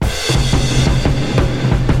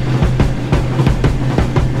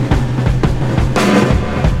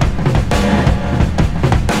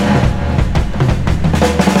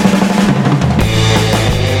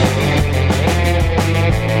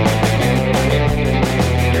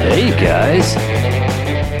guys.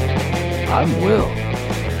 I'm Will.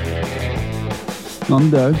 I'm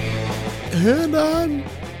Doug. And I'm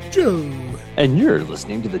Joe. And you're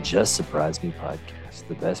listening to the Just Surprise Me podcast,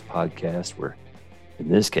 the best podcast where, in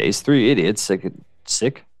this case, three idiots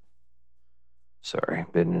sick. Sorry,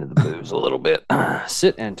 been into the booze a little bit.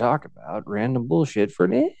 Sit and talk about random bullshit for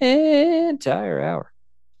an entire hour.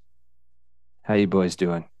 How you boys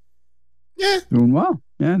doing? Yeah. Doing well.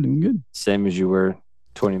 Yeah, doing good. Same as you were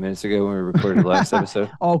 20 minutes ago when we recorded the last episode?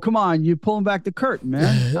 Oh, come on. You're pulling back the curtain,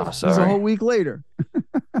 man. Oh, It's a whole sorry. week later.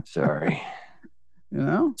 Sorry. You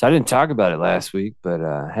know? So I didn't talk about it last week, but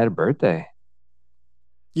I had a birthday.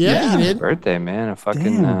 Yeah, you did. Birthday, man. I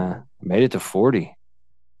fucking Damn. made it to 40.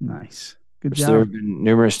 Nice. Good Which there have job. been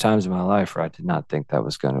numerous times in my life where I did not think that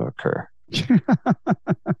was going to occur.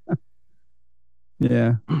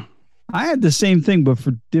 Yeah. I had the same thing, but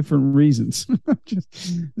for different reasons. I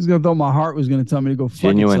was going to thought my heart was going to tell me to go fuck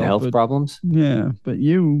Genuine itself, health but- problems? Yeah, but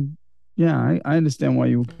I understand why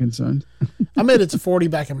you were concerned. I made it to 40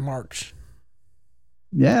 back in March.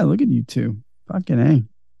 Yeah, look at you two. Fucking A.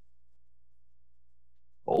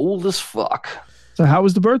 Old as fuck. So how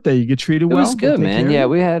was the birthday? You get treated It well? was good, They take man. care of Yeah,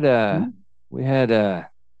 you? we had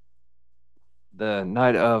the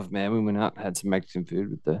night of, man, we went out and had some Mexican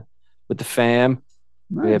food with the fam.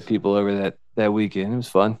 Nice. We had people over that weekend. It was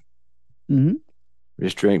fun. Mhm. We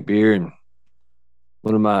just drank beer, and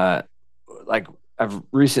one of my I've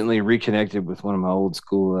recently reconnected with one of my old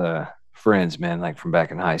school friends, man, like from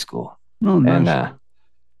back in high school. Oh, nice. And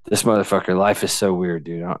this motherfucker, life is so weird,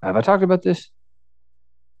 dude. Have I talked about this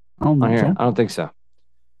Oh, on here? I don't think so.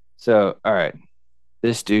 So, all right,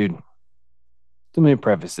 this dude. Let me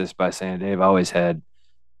preface this by saying Dave always had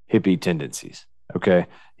hippie tendencies. Okay,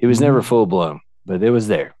 he was never full blown, but it was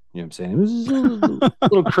there. You know what I'm saying? It was a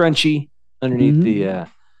little crunchy underneath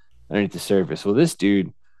the surface. Well, this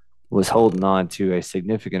dude was holding on to a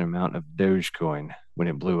significant amount of Dogecoin when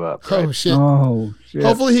it blew up. Right? Oh, shit. Oh, shit.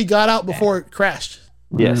 Hopefully he got out before it crashed.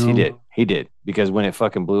 Yes, he Wow. did. He did, because when it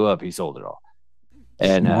fucking blew up, he sold it all.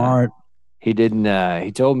 And Smart. he didn't.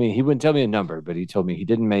 He told me he wouldn't tell me a number, but he told me he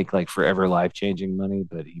didn't make like forever life changing money,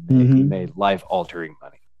 but he made life altering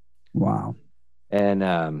money. Wow. And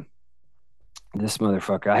this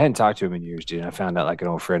motherfucker, I hadn't talked to him in years, dude. I found out like an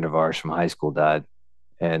old friend of ours from high school died,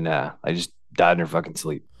 and I just died in her fucking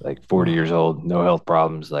sleep, like 40 years old, no health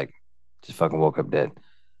problems, like just fucking woke up dead.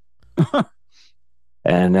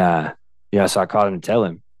 And so I called him to tell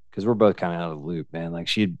him, because we're both kind of out of the loop, man. Like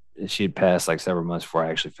she'd passed like several months before I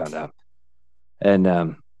actually found out. And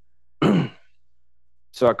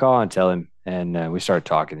so I call and tell him, and we started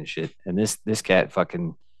talking and shit. And this cat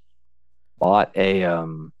fucking bought a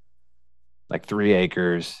like 3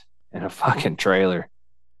 acres and a fucking trailer,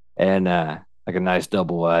 and like a nice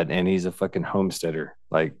double wide, and he's a fucking homesteader,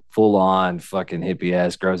 like full on fucking hippie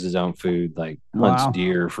ass, grows his own food, like hunts Wow.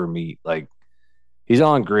 deer for meat, like he's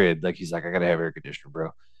on grid, like he's like, I gotta have air conditioner, bro.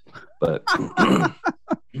 But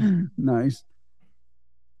Nice.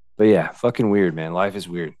 but yeah, fucking weird, man. Life is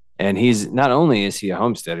weird. And he's not only is he a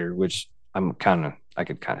homesteader, which I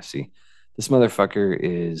could kind of see. This motherfucker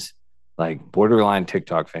is like borderline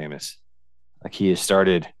TikTok famous. Like he has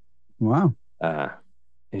started Wow.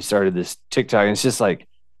 he started this TikTok, and it's just like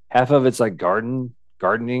half of it's like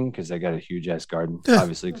gardening, because they got a huge ass garden,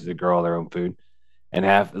 obviously, because they grow all their own food. And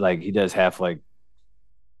half like he does half like,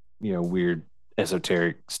 you know, weird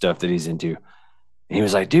esoteric stuff that he's into. And he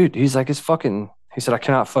was like, dude, he's like, he said, I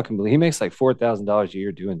cannot fucking believe he makes like $4,000 a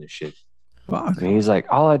year doing this shit. Fuck. And he's like,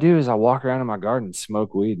 all I do is I walk around in my garden,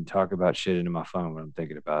 smoke weed, and talk about shit into my phone when I'm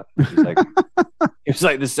thinking about. He's like, it's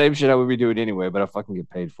like the same shit I would be doing anyway, but I fucking get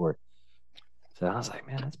paid for it. So I was like,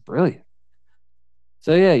 man, that's brilliant.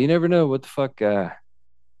 So yeah, you never know what the fuck,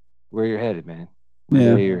 where you're headed, man. One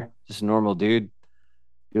Yeah. day you're just a normal dude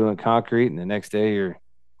doing concrete, and the next day you're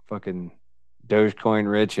fucking Dogecoin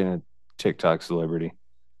rich and a TikTok celebrity.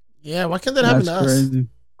 Yeah, why can't that happen That's to us? crazy.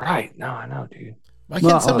 Right? No, I know, dude. Why can't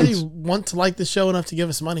Well, somebody it's- want to like the show enough to give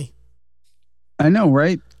us money? I know,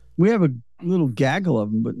 right? We have a little gaggle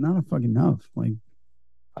of them, but not a fucking enough. Like,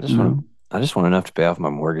 I just you want know? I just want enough to pay off my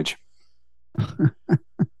mortgage.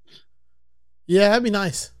 Yeah, that'd be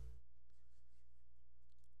nice.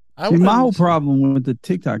 See, my whole problem with the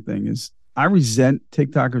TikTok thing is I resent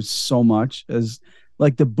TikTokers so much, as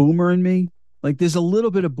like the boomer in me. Like there's a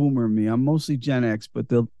little bit of boomer in me. I'm mostly Gen X, but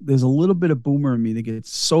there's a little bit of boomer in me that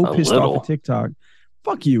gets so A pissed little. off at TikTok.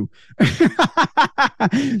 Fuck you.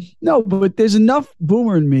 No, but there's enough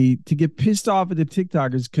boomer in me to get pissed off at the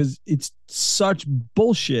TikTokers because it's such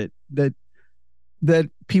bullshit that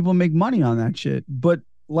people make money on that shit. But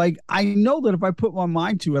like I know that if I put my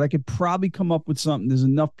mind to it, I could probably come up with something. There's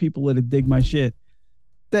enough people that dig my shit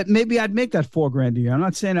that maybe I'd make that $4,000 a year. I'm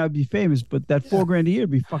not saying I'd be famous, but that $4,000 a year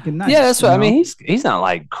would be fucking nice. Yeah, that's what I mean. He's not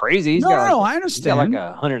like crazy. He's got I understand. He's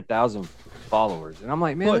got like 100,000 followers, and I'm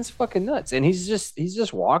like, man, that's fucking nuts. And he's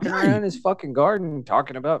just walking around his fucking garden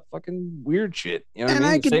talking about fucking weird shit. You know what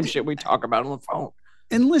I mean? The same shit we talk about on the phone.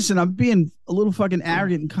 And listen, I'm being a little fucking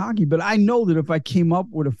arrogant and cocky, but I know that if I came up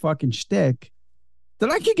with a fucking shtick, that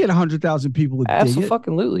I could get 100,000 people to dig it.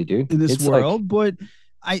 Absolutely, dude. In this world, but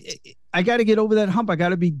I got to get over that hump. I got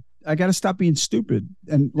to stop being stupid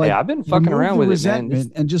and like. Hey, I've been fucking around with resentment, it,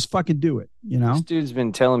 man. And just fucking do it. You know, this dude's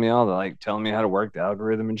been telling me telling me how to work the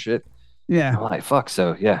algorithm and shit. Yeah, I'm like, fuck.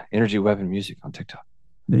 So yeah, Energy Weapon Music on TikTok.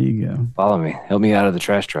 There you go. Follow me. Help me out of the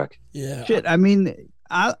trash truck. Yeah. Shit. I mean,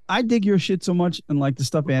 I dig your shit so much, and like the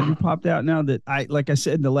stuff Andrew popped out now that like I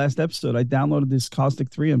said in the last episode, I downloaded this Caustic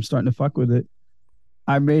 3. I'm starting to fuck with it.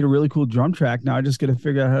 I made a really cool drum track. Now I just got to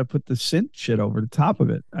figure out how to put the synth shit over the top of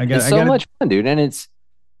it. It's so much fun, dude. And it's,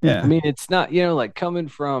 yeah. I mean, it's not, like coming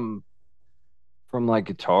from like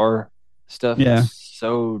guitar stuff. Yeah. It's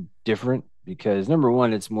so different because number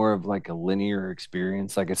one, it's more of like a linear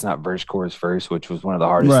experience. Like it's not verse, chorus, verse, which was one of the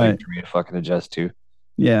hardest things for me to fucking adjust to.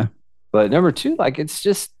 Yeah. But number two, like it's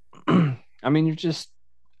just, I mean, you're just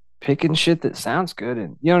picking shit that sounds good,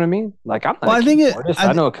 and you know what I mean. Like I'm not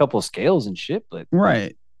I know a couple of scales and shit, but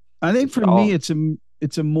right. I think for me, it's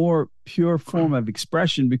a more pure form of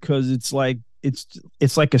expression because it's like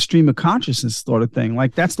a stream of consciousness sort of thing.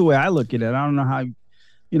 Like that's the way I look at it. I don't know how,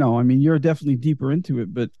 I mean, you're definitely deeper into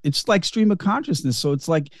it, but it's like stream of consciousness. So it's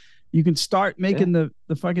like you can start making the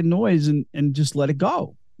fucking noise and just let it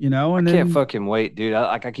go. And I can't fucking wait, dude.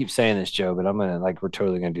 I keep saying this, Joe, but I'm gonna we're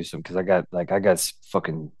totally gonna do something because I got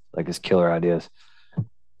fucking this killer ideas.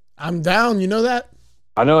 I'm down. You know that?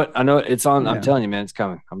 I know it. It's on. Yeah. I'm telling you, man, it's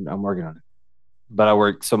coming. I'm working on it. But I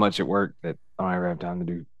work so much at work that I don't ever have time to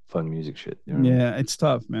do fun music shit. You know yeah, it's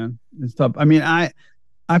tough, man. It's tough. I mean, I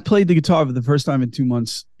played the guitar for the first time in 2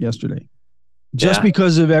 months yesterday, just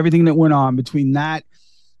because of everything that went on between that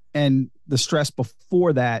and the stress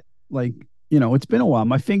before that. Like, it's been a while.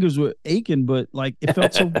 My fingers were aching, but like it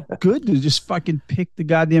felt so good to just fucking pick the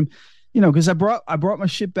goddamn, because I brought my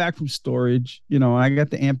shit back from storage, and I got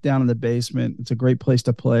the amp down in the basement. It's a great place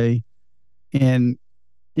to play. And,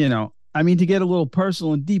 I mean, to get a little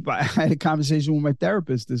personal and deep, I had a conversation with my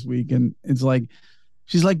therapist this week, and it's like,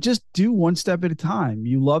 she's like, just do one step at a time.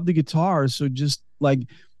 You love the guitar. So just like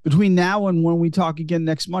between now and when we talk again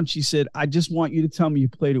next month, she said, I just want you to tell me you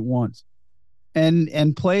played it once.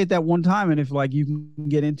 And play it that one time, and if like you can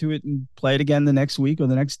get into it and play it again the next week or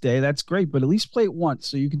the next day, that's great. But at least play it once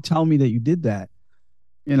so you can tell me that you did that.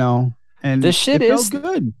 And this shit felt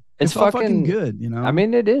good. It's fucking good. I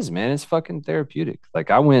mean, it is, man. It's fucking therapeutic. Like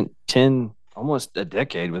I went almost a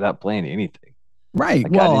decade without playing anything. Right.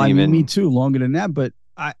 Like, well, I mean, me too, longer than that. But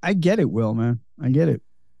I get it, Will, man. I get it.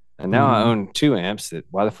 And now I own 2 amps.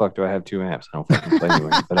 Why the fuck do I have 2 amps? I don't fucking play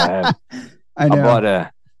anywhere. But I have. I know.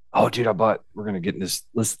 We're going to get in this.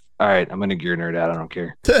 All right, I'm going to gear nerd out. I don't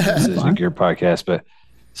care. This is a gear podcast. But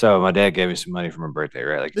so my dad gave me some money for my birthday,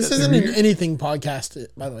 right? Like this isn't an anything podcast,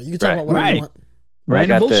 by the way. You can talk about whatever you want.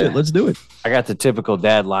 Right. Bullshit. Let's do it. I got the typical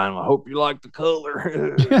dad line. I hope you like the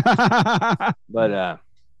color. But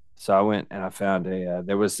so I went and I found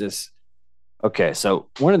there was this. Okay, so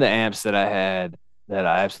one of the amps that I had that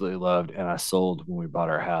I absolutely loved and I sold when we bought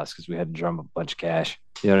our house because we had to drum a bunch of cash.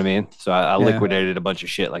 You know what I mean? So I liquidated a bunch of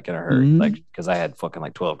shit like in a hurry, like because I had fucking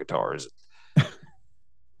like 12 guitars.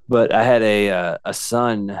 But I had a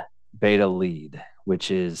Sun Beta Lead,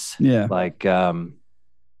 which is like the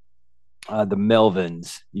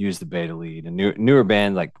Melvins use the Beta Lead, a newer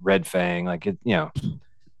band like Red Fang, like it,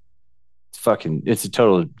 it's a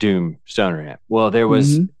total doom stoner amp. Well, there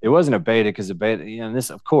was it wasn't a Beta because the Beta, and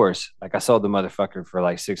this of course, like I sold the motherfucker for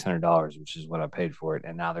like $600, which is what I paid for it,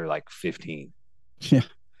 and now they're like 15. Yeah,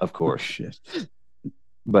 of course. Shit.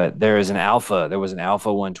 But there was an Alpha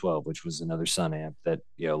 112, which was another Sun amp that,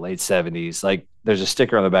 late 70s. Like there's a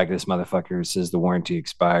sticker on the back of this motherfucker that says the warranty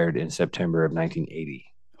expired in September of 1980.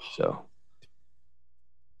 So,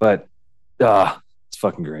 but it's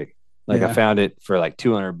fucking great. Like I found it for like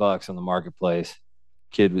 $200 on the marketplace.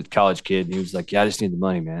 College kid, and he was like, "Yeah, I just need the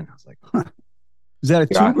money, man." I was like, "Is that a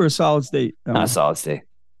tube or a solid state?" Not solid state.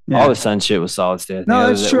 Yeah. All the Sun shit was solid state. No,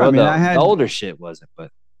 that's true. Well, the older shit wasn't,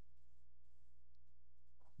 but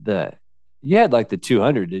you had like the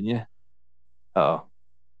 200, didn't you? Oh.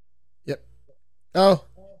 Yep. Oh.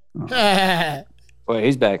 Wait,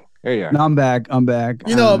 he's back. There you are. No, I'm back.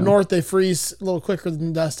 Up north they freeze a little quicker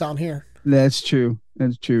than dust down here. That's true.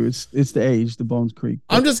 That's true. It's the age, the Bones Creek.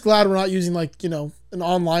 I'm just glad we're not using like, an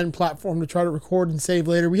online platform to try to record and save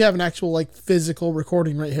later. We have an actual like physical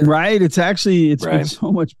recording right here. Right. It's actually Right. it's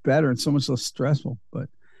so much better and so much less stressful. But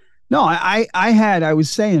no, I was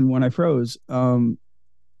saying when I froze,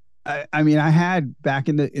 I mean, I had back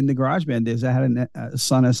in the GarageBand days, I had a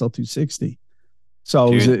Sun SL260.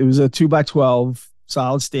 So it was a 2x12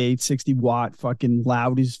 solid state, 60 watt, fucking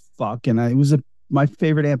loud as fuck, and it was my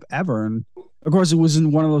favorite amp ever. And of course, it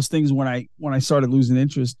wasn't one of those things when I started losing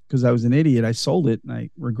interest because I was an idiot. I sold it, and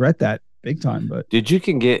I regret that big time. But dude, you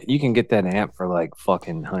can get that amp for like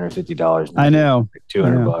fucking $150. I know, like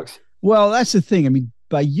 $200. Well, that's the thing. I mean,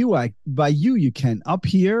 by you can. Up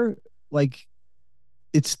here, like.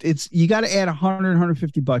 It's you got to add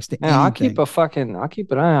 $100-$150 to anything. I'll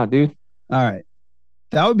keep an eye out, dude. All right,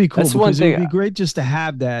 that would be cool. That's one thing. It would be great just to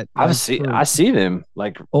have that. I see them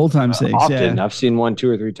like old time sakes. Often. Yeah. I've seen one 2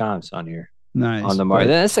 or 3 times on here. Nice on the market.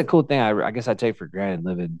 That's a cool thing. I guess I take for granted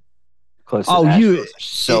living close.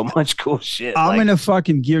 To much cool shit. I'm in a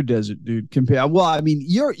fucking gear desert, dude. Well, I mean,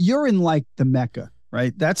 you're in like the Mecca,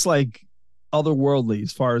 right? That's like otherworldly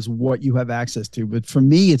as far as what you have access to. But for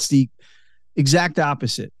me, it's the exact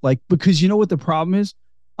opposite. Like, because you know what the problem is?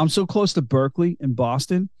 I'm so close to Berkeley and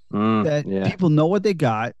Boston that people know what they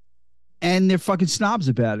got and they're fucking snobs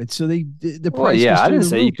about it. So the price. I didn't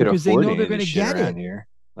say you could afford they know they're going to get it here.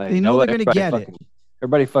 Like, they know they're going to get it.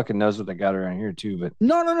 Everybody fucking knows what they got around here too. But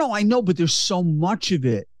no, I know, but there's so much of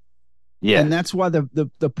it. Yeah, and that's why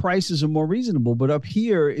the prices are more reasonable. But up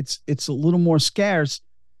here, it's a little more scarce,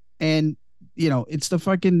 and it's the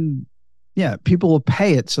fucking. Yeah, people will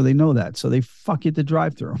pay it, so they know that. So they fuck you at the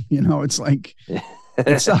drive-through. It's like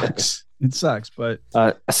it sucks. It sucks. But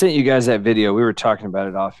I sent you guys that video. We were talking about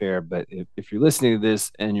it off air. But if you're listening to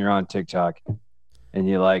this and you're on TikTok and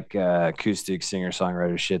you like acoustic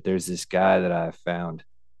singer-songwriter shit, there's this guy that I found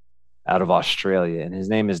out of Australia, and his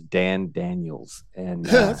name is Dan Daniels. And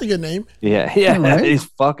that's a good name. Yeah, right? He's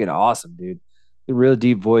fucking awesome, dude. A real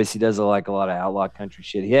deep voice. He does a lot of outlaw country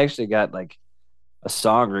shit. He actually got like a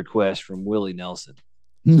song request from Willie Nelson.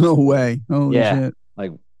 No way. Oh shit.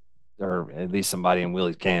 Like, or at least somebody in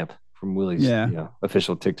Willie's camp from Willie's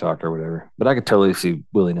official TikTok or whatever. But I could totally see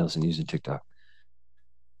Willie Nelson using TikTok.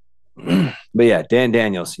 But yeah, Dan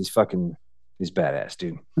Daniels, he's badass,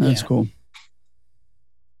 dude. That's cool.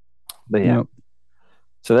 But yeah.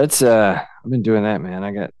 So that's I've been doing that, man.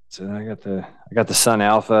 I got the Sun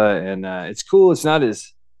Alpha, and it's cool. It's not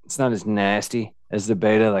as nasty as the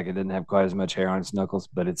Beta. Like, it didn't have quite as much hair on its knuckles,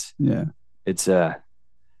 but it's man,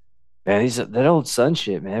 he's that old Sun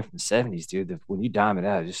shit, man, from the 70s, dude. When you dime it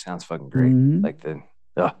out, it just sounds fucking great. Mm-hmm. Like and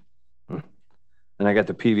I got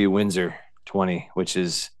the PV Windsor 20, which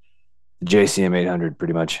is the JCM 800,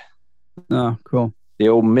 pretty much. Oh, cool. The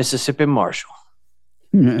old Mississippi Marshall.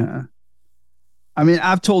 Yeah. I mean,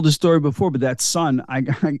 I've told the story before, but that Sun,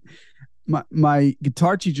 my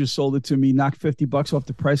guitar teacher sold it to me, knocked $50 off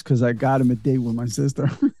the price because I got him a date with my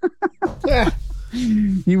sister. Yeah.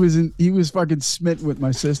 He was fucking smitten with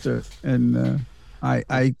my sister, and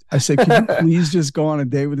I said, "Can you please just go on a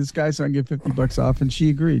date with this guy so I can get $50 off?" And she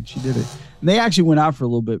agreed. She did it. And they actually went out for a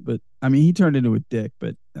little bit, but I mean, he turned into a dick.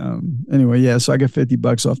 But anyway, yeah. So I got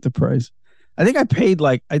 $50 off the price. I think I paid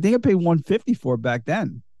 $150 for it back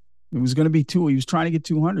then. It was going to be $200. He was trying to get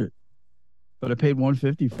 $200, but I paid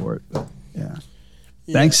 $150 for it. But, yeah.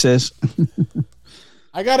 Thanks, sis.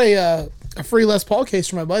 I got a free Les Paul case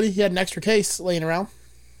for my buddy. He had an extra case laying around.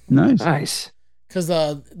 Nice. Because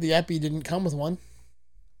the Epi didn't come with one.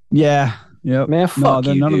 Yeah. Yeah. Man, fuck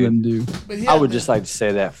you, none dude. of them do. But I would just like to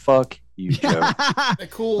say that. Fuck you, Joe. The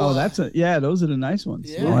cool. Oh, those are the nice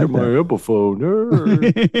ones. Yeah. I like my Epiphone.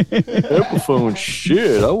 Epiphone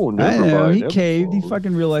shit. I will never I know. buy He an caved. He Epiphone.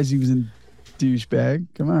 fucking realized he was a douchebag.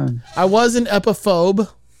 Come on. I was an epiphobe,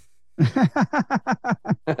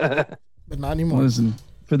 but not anymore. Listen,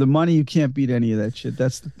 for the money, you can't beat any of that shit.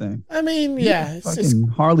 That's the thing. I mean, yeah. It's Fucking just,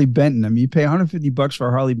 Harley Benton. I mean, you pay $150 for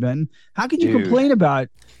a Harley Benton. How can you Dude. complain about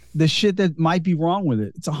the shit that might be wrong with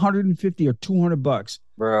it? It's $150 or $200.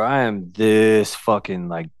 Bro, I am this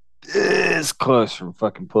fucking this close from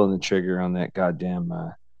fucking pulling the trigger on that goddamn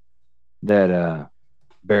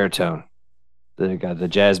baritone. They got the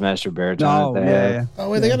Jazzmaster baritone. Oh, that they yeah, have. yeah. oh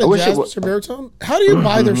wait, they got a I wish it Jazzmaster baritone. How do you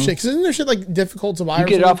buy their shit? Because isn't their shit like difficult to buy? You or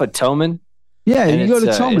get it something? off of Toman. Yeah, And you go to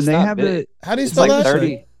it's, Tillman. it's They not have big. How do you It's spell like that?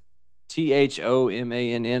 30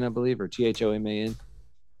 THOMANN, I believe, or THOMAN,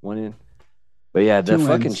 one in. But yeah, the Two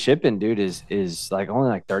fucking N's. shipping, dude, is like only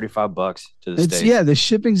like $35 to the It's States. yeah, the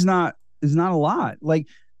shipping's not a lot. Like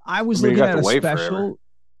I was I mean, you looking got at to a wait special. forever.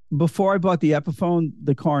 before I bought the Epiphone,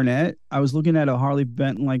 the Cornet, I was looking at a Harley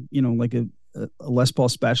Benton, like a Les Paul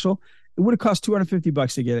special. It would have cost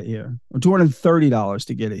 $250 to get it here, or $230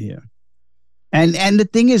 to get it here. And the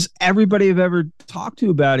thing is, everybody I've ever talked to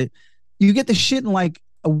about it, you get the shit in like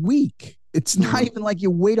a week. It's not even like you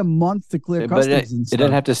wait a month to clear customs and stuff. It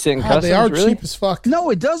doesn't have to sit in customs. They are really? cheap as fuck. No,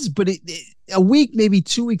 it does, but a week, maybe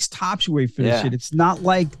 2 weeks tops you wait for this shit. It's not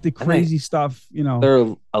like the crazy stuff,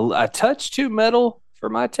 They're a touch too metal for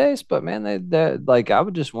my taste, but man, they like I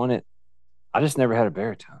would just want it. I just never had a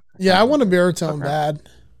baritone. Yeah, I want a baritone bad.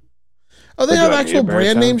 Oh, they have actual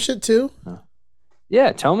brand name shit too?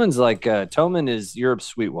 Yeah, Thoman's like Thoman is Europe's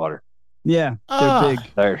Sweetwater. Yeah, they're big.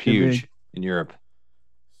 They're huge in Europe.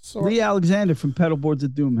 So, Lee Alexander from Pedalboards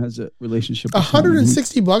of Doom has a relationship.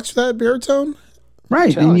 $160 for that baritone,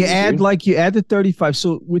 right? And you add the 35.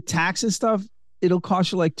 So with tax and stuff, it'll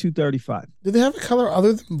cost you like $235. Do they have a color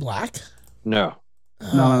other than black? No,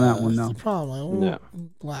 not on that one. No, that's the problem. I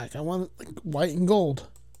want black. I want like white and gold.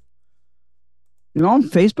 I'm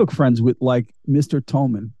Facebook friends with like Mr.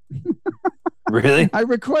 Toman. Really? A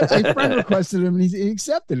friend requested him and he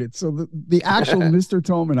accepted it. So the actual Mr.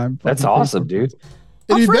 Toman, that's awesome, dude.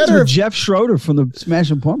 I'm friends with Jeff Schroeder from the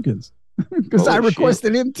Smashing Pumpkins because I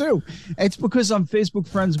requested him too. It's because I'm Facebook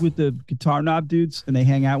friends with the Guitar Knob dudes and they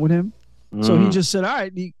hang out with him. So he just said, all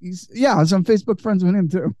right, I was on Facebook friends with him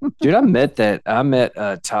too. Dude, I met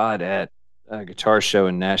Todd at a guitar show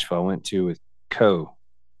in Nashville I went to with Co.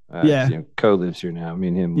 Co lives here now. Me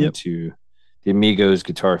and him went to the Amigos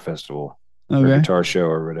Guitar Festival or guitar show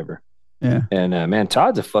or whatever. Yeah. And man,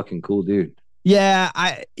 Todd's a fucking cool dude.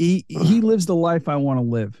 Yeah, he lives the life I want to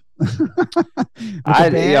live.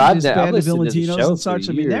 I've band, listened the Valentinos to the show and such.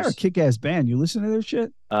 I mean, they're a kick-ass band. You listen to their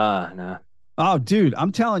shit? No. Oh, dude,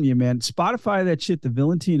 I'm telling you, man. Spotify that shit, the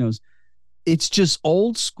Valentinos. It's just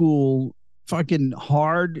old school, fucking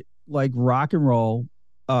hard, like rock and roll.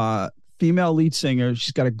 Female lead singer.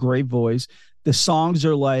 She's got a great voice. The songs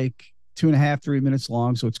are like 2.5, 3 minutes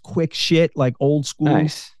long, so it's quick shit, like old school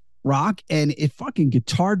rock, and it fucking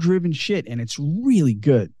guitar driven shit, and it's really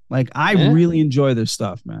good. Like I really enjoy their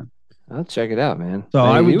stuff, man. I'll check it out, man. So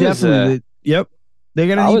I would definitely. They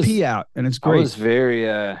got an EP out, and it's great. I was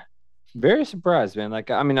very, very surprised, man.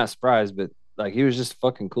 Like I mean, not surprised, but like he was just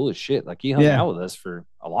fucking cool as shit. Like he hung out with us for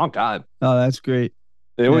a long time. Oh, that's great.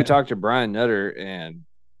 Then we talked to Brian Nutter, and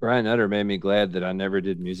Brian Nutter made me glad that I never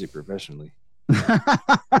did music professionally.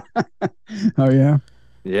 Oh yeah.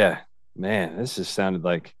 Yeah, man, this just sounded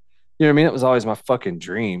like, you know what I mean? It was always my fucking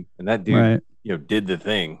dream, and that dude, did the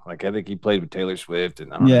thing. Like I think he played with Taylor Swift,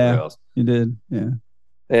 and I don't know who else. He did, yeah.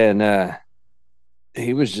 And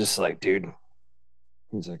he was just like, dude,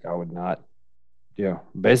 he's like, I would not,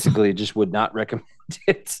 basically just would not recommend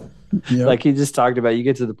it. Yep. Like he just talked about, you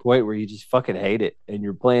get to the point where you just fucking hate it, and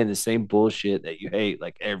you're playing the same bullshit that you hate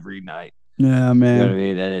like every night. Yeah, man. You know what I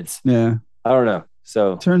mean? And it's I don't know.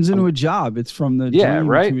 So it turns into a job. It's from the dream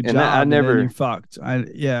right. to a and job, I never and you're fucked.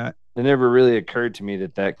 It never really occurred to me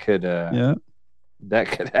that could that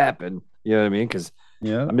could happen. You know what I mean? Because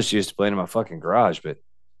I'm just used to playing in my fucking garage. But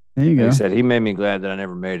there you go. Like I said, he made me glad that I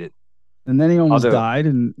never made it. And then he almost died,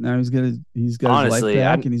 and now he's got his life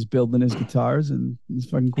back, and he's building his guitars, and he's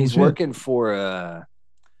fucking cool.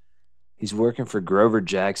 He's working for Grover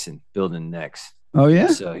Jackson building necks. Oh yeah.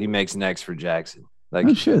 So he makes necks for Jackson. Like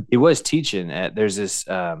he was teaching at there's this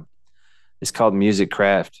it's called Music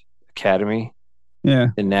Craft Academy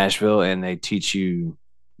in Nashville, and they teach you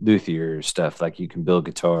luthier stuff, like you can build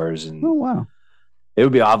guitars. And oh wow, it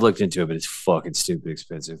would be, I've looked into it, but it's fucking stupid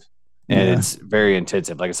expensive, and it's very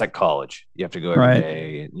intensive. Like it's like college, you have to go every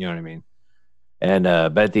day, and you know what I mean. And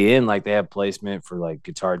but at the end, like they have placement for like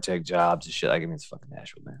guitar tech jobs and shit. Like I mean, it's fucking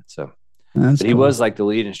Nashville, man. So but he was like the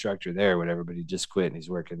lead instructor there, whatever, but he just quit and he's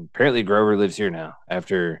working. Apparently Grover lives here now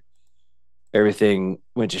after everything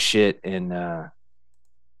went to shit. And I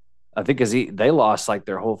think because they lost like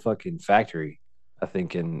their whole fucking factory, I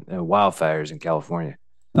think, in wildfires in California.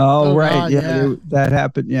 Oh right. God, that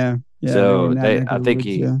happened. Yeah. So I think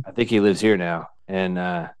he lives here now. And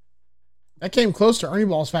that came close to Ernie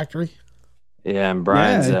Ball's factory. Yeah, and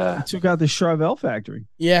Brian's it took out the Charvel factory.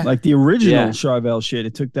 Yeah. Like the original Charvel shit.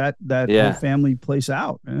 It took that whole family place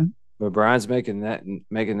out, man. But Brian's making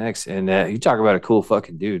next, and you talk about a cool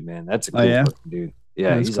fucking dude, man. That's a cool fucking dude.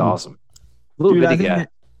 Yeah, he's cool. Awesome. Little bitty guy.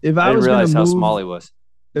 If I didn't realize how small he was.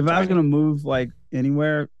 If I was gonna move like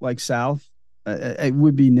anywhere like south, it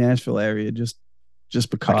would be Nashville area, just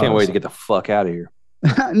because. I can't wait to get the fuck out of here.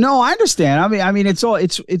 No, I understand. I mean, it's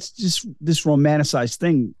just this romanticized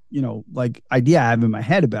thing, like idea I have in my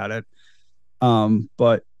head about it.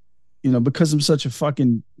 But because I'm such a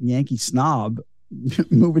fucking Yankee snob,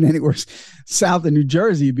 moving anywhere south of New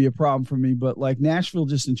Jersey would be a problem for me. But like Nashville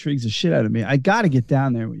just intrigues the shit out of me. I got to get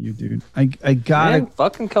down there with you, dude. I got to.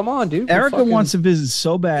 Fucking come on, dude. Erica wants to visit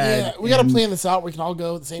so bad. Yeah, we got to plan this out. We can all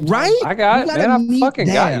go at the same time. Right? I got it, man. I fucking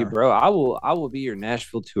there. got you, bro. I will be your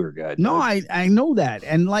Nashville tour guide. No, I know that.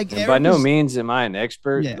 And like, and by no means am I an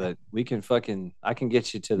expert, Yeah. but we can I can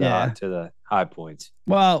get you to the high points.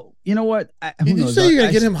 Well, you know what? Did you say you're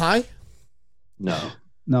gonna get him high?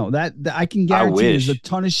 No, that I can guarantee there's a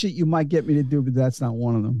ton of shit you might get me to do, but that's not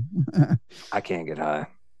one of them. I can't get high.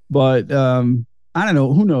 But I don't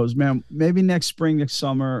know. Who knows, man? Maybe next spring, next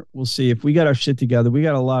summer, we'll see. If we got our shit together, we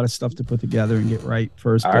got a lot of stuff to put together and get right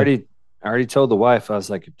first. I already told the wife, I was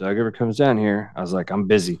like, if Doug ever comes down here, I was like, I'm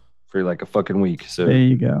busy for like a fucking week. So there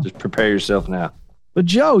you go. Just prepare yourself now. But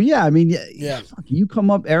Joe, yeah, I mean, yeah. Fuck, you come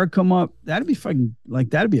up, Eric come up. That'd be fucking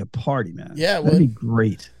that'd be a party, man. Yeah, that'd be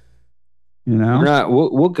great. You know, we're not.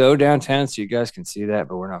 We'll go downtown so you guys can see that,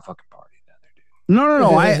 but we're not fucking partying down there, dude.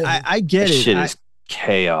 No. I get that it. Shit is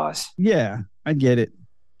chaos. Yeah, I get it.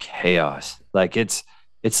 Chaos. Like it's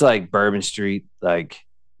like Bourbon Street, like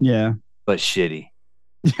yeah, but shitty.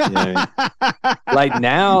 You know what I mean?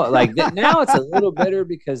 now it's a little better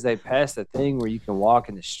because they passed a thing where you can walk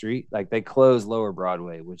in the street. Like they closed Lower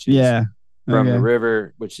Broadway, which is from the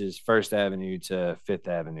river, which is First Avenue to Fifth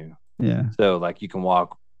Avenue. Yeah. So like you can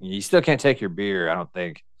walk. You still can't take your beer, I don't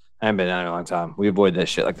think. I haven't been down in a long time. We avoid that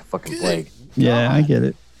shit like the fucking plague. Yeah, I get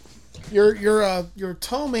it. Your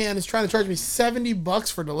tow man is trying to charge me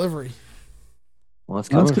 $70 for delivery. Well, that's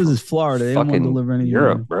because it's Florida. They don't want to deliver any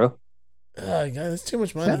Europe, bro. God, that's too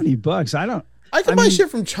much money. $70. I can buy shit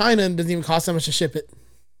from China and it doesn't even cost that much to ship it.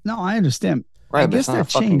 No, I understand. Right, I guess that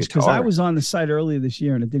changed because I was on the site earlier this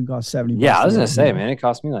year and it didn't cost $70. Yeah, I was gonna say, man, it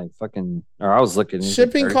cost me like fucking. Or I was looking.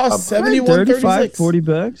 Shipping costs $71.36.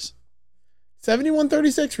 $40.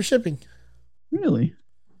 $71.36 for shipping. Really?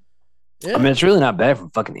 Yeah. I mean, it's really not bad from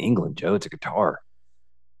fucking England, Joe. It's a guitar.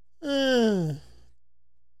 Should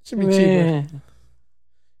be cheaper.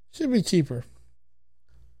 Should be cheaper.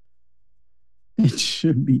 It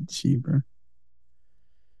should be cheaper.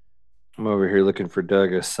 I'm over here looking for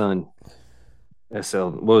Doug a Sun SL.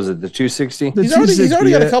 What was it? The 260? He's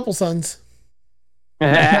already got a couple sons.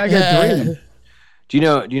 I got 3 of them. Do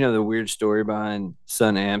you know the weird story behind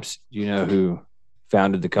Sun Amps? Do you know who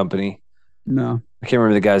founded the company? No. I can't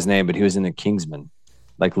remember the guy's name, but he was in the Kingsmen,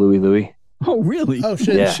 like Louis. Oh, really? Oh,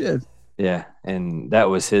 shit. Yeah. Shit. Yeah. And that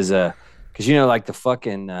was his, because, like the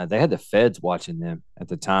fucking, they had the feds watching them at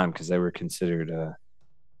the time because they were considered,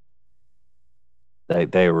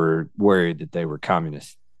 they were worried that they were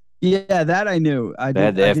communists. Yeah, that I knew. They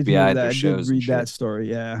had the FBI at their shows. I did read that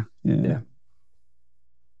story. Yeah.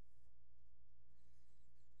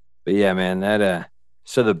 But yeah, man, that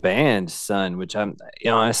so the band Sun, which I'm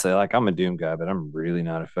honestly like I'm a Doom guy, but I'm really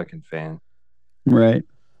not a fucking fan right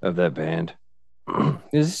of that band.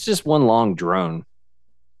 It's just one long drone.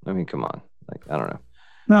 I mean, come on. Like, I don't know.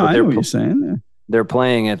 No, I know what you're saying. Yeah. They're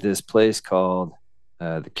playing at this place called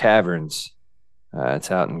the Caverns.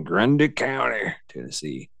 It's out in Grundy County,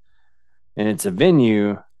 Tennessee. And it's a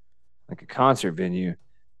venue, like a concert venue,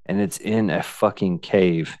 and it's in a fucking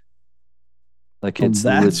cave. Like it's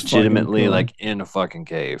legitimately cool. Like in a fucking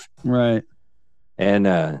cave. Right.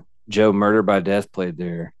 And Joe Murder by Death played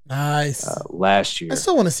there. Nice. Last year. I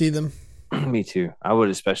still want to see them. Me too. I would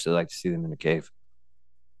especially like to see them in a cave.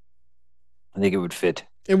 I think it would fit.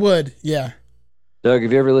 It would, yeah. Doug,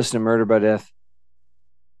 have you ever listened to Murder by Death?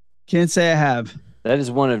 Can't say I have. That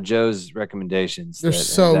is one of Joe's recommendations. They're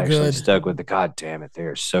so good. Stuck with the. God damn it,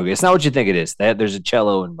 they're so good. It's not what you think it is. There's a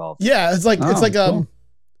cello involved. Yeah, it's like cool.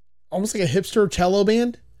 Almost like a hipster cello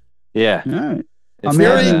band. Yeah. All right. It's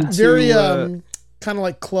very kind of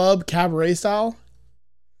like club cabaret style.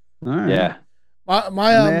 All right. Yeah. My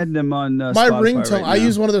them on my Spotify ringtone. Right I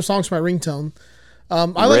use one of their songs for my ringtone.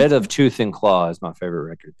 Red of Tooth and Claw is my favorite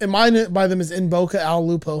record. And mine by them is In Boca Al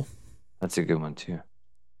Lupo. That's a good one too.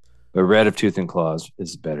 But Red of Tooth and Claw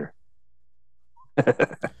is better.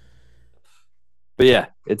 But yeah,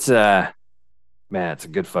 it's man, it's a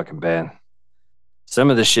good fucking band. Some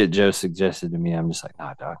of the shit Joe suggested to me, I'm just like,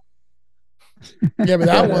 nah, dog. Yeah, but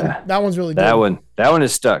that one's really good. That one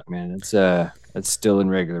is stuck, man. It's still in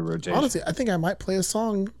regular rotation. Honestly, I think I might play a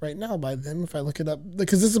song right now by them if I look it up,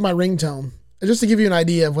 because this is my ringtone. Just to give you an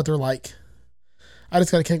idea of what they're like. I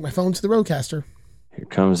just got to connect my phone to the Rodecaster. Here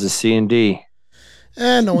comes the C&D.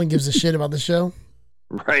 And no one gives a shit about the show.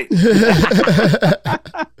 Right. Good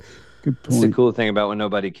point. That's the cool thing about when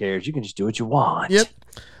nobody cares. You can just do what you want. Yep.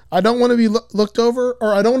 I don't want to be looked over,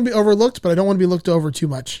 or I don't want to be overlooked, but I don't want to be looked over too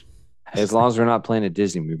much. Hey, as long as we're not playing a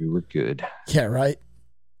Disney movie, we're good. Yeah, right.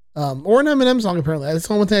 Or an Eminem song, apparently. That's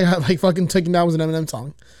the only thing I got like fucking taken down was an Eminem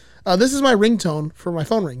song. This is my ringtone for my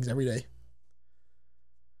phone rings every day.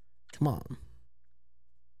 Come on.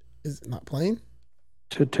 Is it not playing?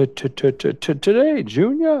 Today,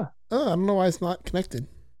 Junior. Oh, I don't know why it's not connected.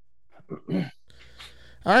 All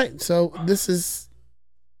right, so this is...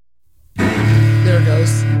 There it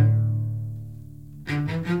goes.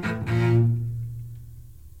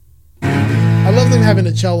 I love them having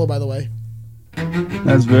a cello, by the way.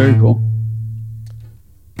 That's very cool.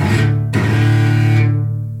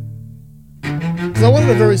 Because I wanted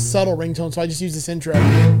a very subtle ringtone, so I just used this intro.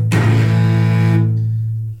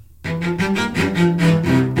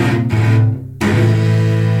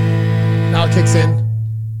 Now it kicks in.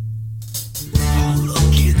 Oh,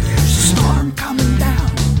 looky, there's a storm coming down.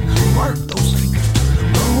 Work those fingers to the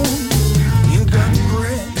bone. You got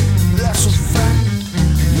grit, that's a fact.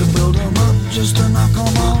 You build them up just to knock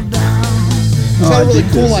them all down. It's got a really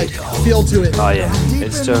cool like feel to it. Oh yeah,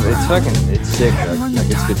 it's sick. Like it's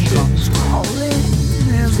good shit.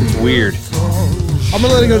 It's weird. I'm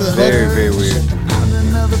gonna let it go to the Very, hook. very weird.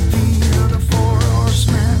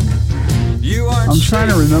 I'm trying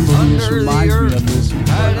to remember who this reminds me of. This.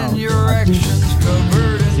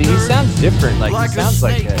 See, he sounds different. Like he sounds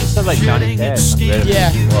like he sounds like Johnny Cash.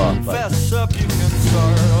 Yeah.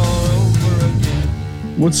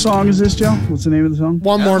 What song is this, Joe? What's the name of the song?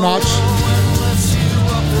 One more notch.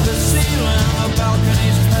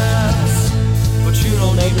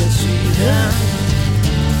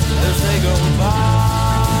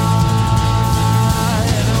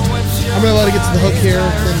 I'm gonna let it get to the hook here.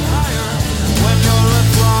 Then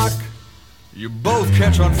you both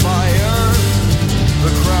catch on fire. The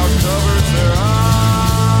crowd covers their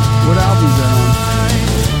eyes. What album is that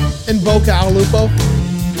on? Invoca Al Lupo.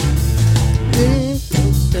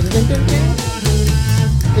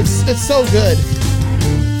 It's so good.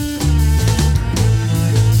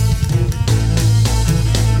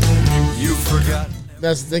 You forgot.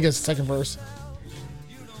 I think it's the second verse.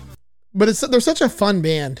 But they're such a fun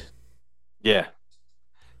band. Yeah,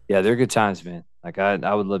 they're good times, man. Like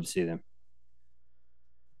I would love to see them.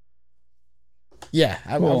 Yeah,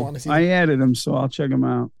 I Cool. want to see I them. added them, so I'll check them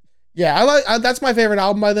out. Yeah, that's my favorite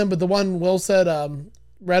album by them. But the one Will said,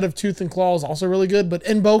 Red of Tooth and Claw is also really good. But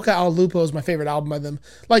Invoca Al Lupo is my favorite album by them.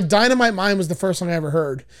 Like Dynamite Mine was the first song I ever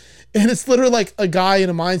heard. And it's literally like a guy in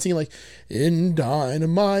a mine singing like, in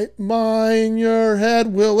dynamite mine, your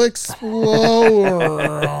head will explode.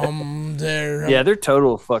 There. Yeah, they're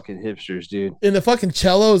total fucking hipsters, dude. And the fucking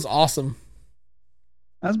cello is awesome.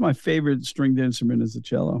 That's my favorite stringed instrument is the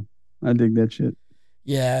cello. I dig that shit.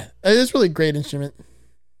 Yeah, it is really a great instrument.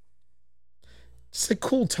 Just a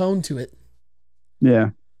cool tone to it.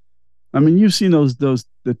 Yeah. I mean, you've seen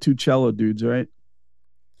the two cello dudes, right?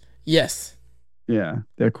 Yes. Yeah,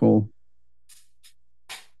 they're cool.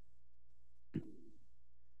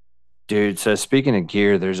 Dude, so speaking of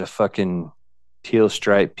gear, there's a fucking Teal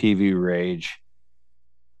Stripe PV Rage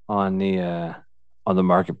on the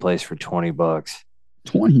marketplace for $20.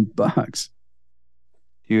 $20.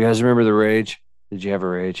 Do you guys remember the Rage? Did you have a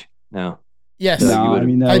Rage? No. Yes. No, you would I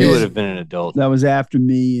mean, I that did. you was, would have been an adult. that was after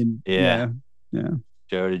me. And Yeah. yeah.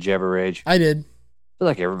 Joe, did you have a Rage? I I did. feel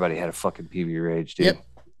like everybody had a fucking PV Rage, dude. Yep.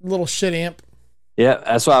 Little shit amp. Yeah,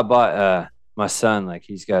 that's why I bought my son. Like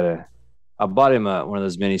I bought him one of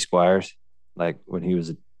those mini Squires, like when he was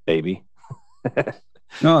a baby.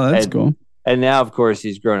 Oh, that's And- cool. And now, of course,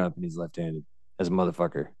 he's grown up and he's left-handed as a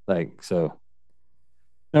motherfucker. Like, so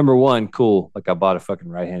number one, cool. Like I bought a fucking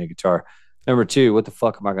right-handed guitar. Number two, what the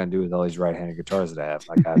fuck am I going to do with all these right-handed guitars that I have?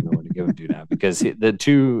 Like I have no one to give them to now because the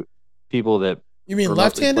two people that You mean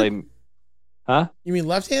remotely left-handed? huh? You mean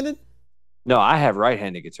left-handed? No, I have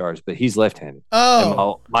right-handed guitars, but he's left-handed.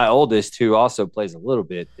 Oh. And my oldest, who also plays a little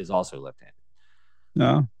bit, is also left-handed.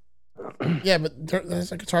 No. Yeah, but those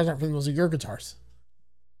guitars aren't from those are your guitars.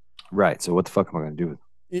 Right. So what the fuck am I going to do with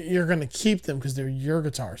them? You're going to keep them because they're your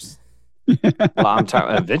guitars. Well, I'm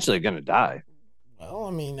eventually going to die. Well,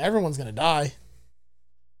 I mean, everyone's going to die.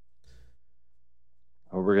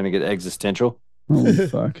 Or we're going to get existential. Holy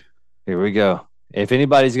fuck. Here we go. If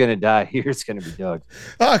anybody's going to die here, it's going to be Doug.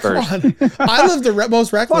 Oh, come First. on. I live the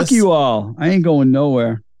most reckless. Fuck you all. I ain't going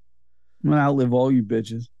nowhere. I'm going to outlive all you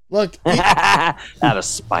bitches. Look, Out of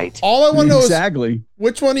spite. all I want to know is Exactly.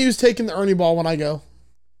 which one of you is taking the Ernie ball when I go.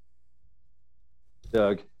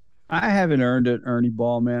 Doug. I haven't earned it, Ernie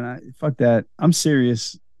Ball, man. Fuck that. I'm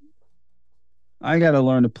serious. I got to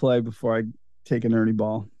learn to play before I take an Ernie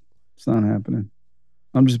Ball. It's not happening.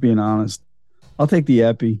 I'm just being honest. I'll take the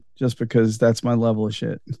Epi just because that's my level of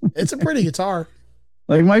shit. It's a pretty guitar.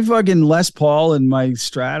 Like my fucking Les Paul and my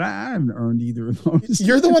Strat, I haven't earned either of those.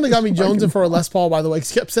 You're the one that got me jonesing for a Les Paul, by the way,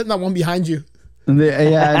 because you kept setting that one behind you.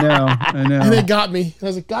 Yeah, I know. And it got me. I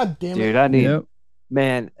was like, God damn it. Dude, I need Yep.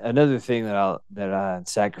 man, another thing that I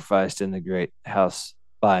sacrificed in the great house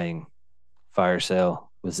buying fire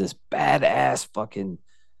sale was this badass fucking,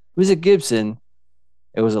 it was a Gibson.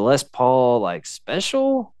 It was a Les Paul like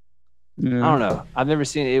special. Yeah. I don't know. I've never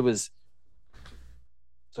seen it. It was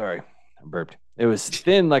sorry, I burped. It was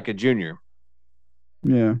thin like a junior.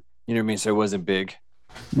 Yeah. You know what I mean? So it wasn't big.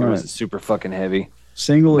 It Right. wasn't super fucking heavy.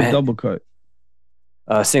 Single or Man. double cut?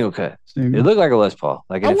 Single cut. Single. It looked like a Les Paul.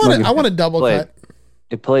 Like I it want fucking- I want a double played. cut.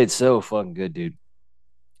 It played so fucking good, dude.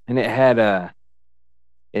 And it had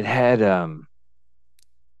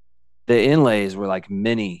the inlays were like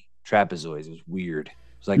mini trapezoids. It was weird. It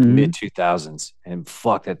was like Mhm. mid 2000s, and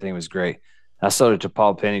fuck, that thing was great. I sold it to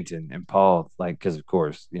Paul Pennington, and Paul, like, because of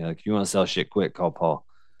course, you know, like, if you want to sell shit quick, call Paul.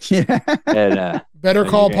 Yeah. And Better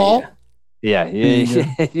call Paul. yeah, you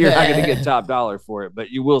you're not gonna get top dollar for it, but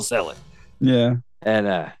you will sell it. Yeah. And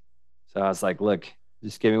so I was like, look,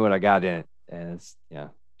 just give me what I got in it, and it's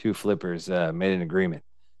two flippers made an agreement.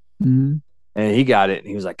 hmm And he got it, and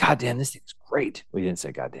he was like, God damn, this thing's great. Well, he didn't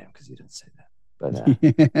say God damn because he didn't say that.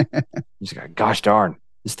 But he's like, gosh darn,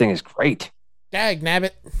 this thing is great. Dag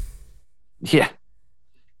nabbit. Yeah.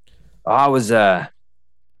 I was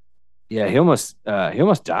he almost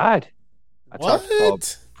died. I talk to Paul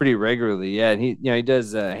What? pretty regularly. Yeah, and he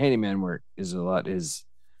does handyman work is a lot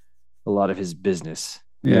of his business.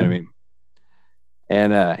 You know what I mean?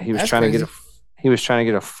 And he was That's trying to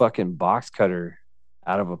get a fucking box cutter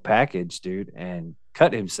out of a package, dude, and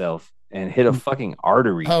cut himself and hit a fucking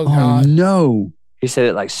artery. Oh Oh God. no. He said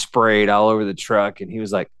it like sprayed all over the truck, and he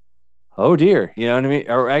was like, "Oh dear," you know what I mean?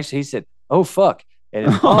 Or actually, he said, "Oh fuck." And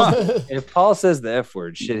if Paul says the F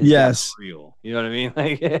word, shit is Yes. real. You know what I mean?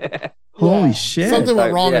 Like, Holy Yeah. shit. Something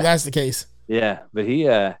went wrong Yeah. if that's the case. yeah. But he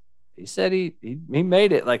said he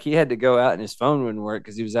made it. Like he had to go out, and his phone wouldn't work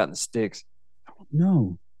because he was out in the sticks,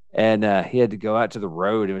 No. and he had to go out to the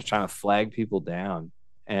road and was trying to flag people down,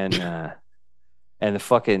 and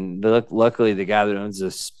luckily the guy that owns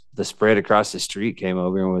the spread across the street came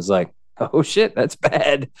over and was like, "Oh shit, that's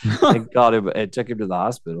bad," and called him and took him to the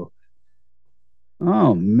hospital.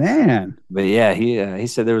 Oh man. But yeah, he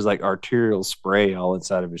said there was like arterial spray all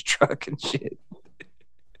inside of his truck and shit.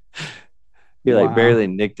 He like Wow. barely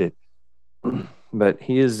nicked it, but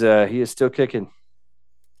he is still kicking.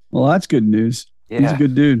 Well, that's good news. He's a Yeah,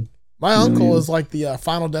 good dude. My uncle Million. is like the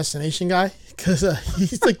Final Destination guy because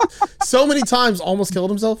he's like so many times almost killed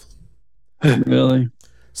himself. Really.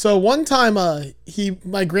 So one time,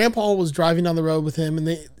 my grandpa was driving down the road with him,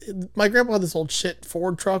 and my grandpa had this old shit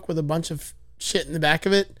Ford truck with a bunch of shit in the back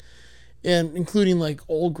of it, and including like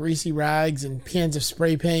old greasy rags and cans of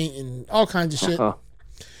spray paint and all kinds of shit. Uh-huh.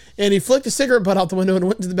 And he flicked a cigarette butt out the window and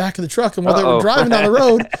went to the back of the truck. And while they were Uh-oh. driving down the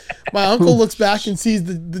road, my uncle looks back and sees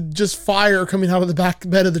the just fire coming out of the back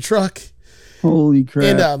bed of the truck. Holy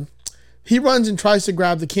crap. And he runs and tries to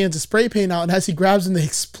grab the cans of spray paint out, and as he grabs them, they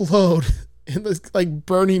explode. And there's like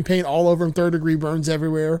burning paint all over him, 3rd-degree burns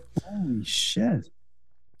everywhere. Holy shit.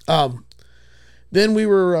 Then we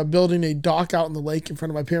were building a dock out in the lake in front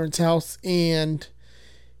of my parents' house, and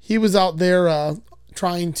he was out there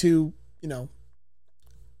trying to,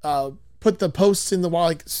 put the posts in the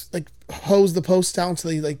water, like hose the posts down so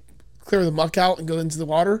they like clear the muck out and go into the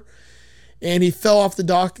water. And he fell off the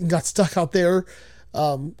dock and got stuck out there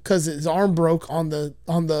because his arm broke on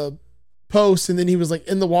the post, and then he was like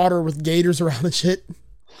in the water with gators around and shit.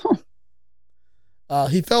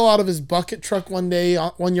 He fell out of his bucket truck one year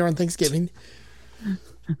on Thanksgiving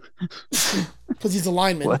because he's a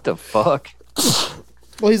lineman. What the fuck?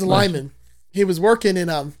 Well, he's a lineman. He was working and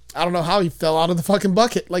I don't know how he fell out of the fucking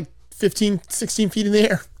bucket, like 15, 16 feet in the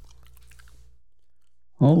air.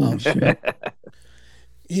 Holy shit.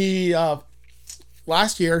 He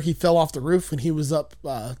last year he fell off the roof when he was up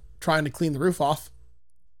trying to clean the roof off.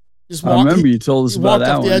 Just I remember you told us he about walked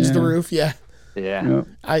that off the one. edge of the roof. Yeah, Yeah.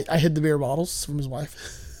 Yep. I hid the beer bottles from his wife.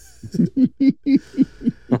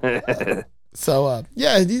 So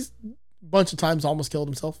yeah, he's a bunch of times almost killed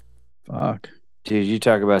himself. Fuck. Dude, you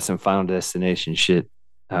talk about some Final Destination shit.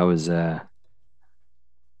 I was I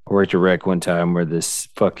worked a wreck one time where this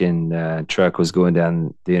fucking truck was going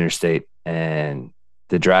down the interstate and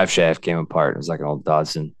the drive shaft came apart. It was like an old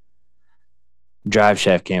Dodson. Drive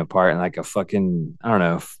shaft came apart and like a fucking, I don't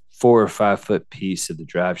know, 4 or 5 foot piece of the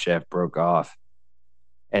drive shaft broke off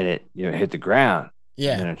and it hit the ground.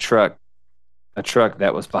 Yeah, And a truck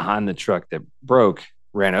that was behind the truck that broke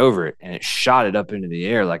ran over it and it shot it up into the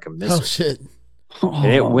air like a missile. oh shit. And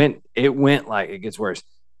it went like, it gets worse.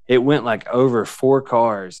 It went like over 4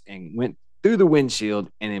 cars and went through the windshield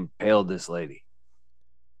and impaled this lady.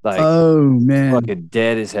 Like, oh man, fucking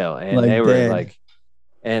dead as hell. And Like they were dead. like,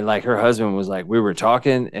 and like her husband was like, we were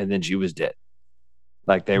talking and then she was dead.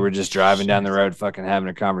 Like they were just driving down the road, fucking having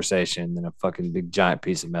a conversation. And then a fucking big giant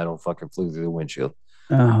piece of metal fucking flew through the windshield.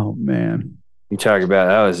 Oh man, You talk about,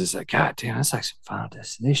 I was just like, God damn, that's like some Final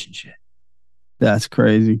Destination shit. that's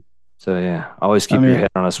crazy. So yeah, always keep I mean- your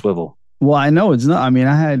head on a swivel. Well, I know it's not. I mean,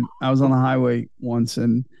 I was on the highway once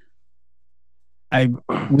and I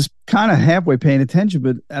was kind of halfway paying attention,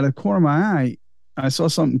 but at a corner of my eye, I saw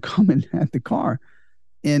something coming at the car.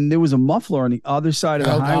 And there was a muffler on the other side of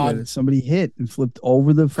the Oh, highway God. that somebody hit and flipped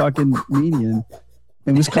over the fucking median.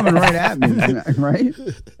 It was coming right at me, right?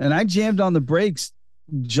 And I jammed on the brakes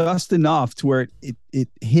just enough to where it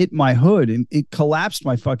hit my hood and it collapsed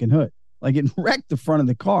my fucking hood. Like it wrecked the front of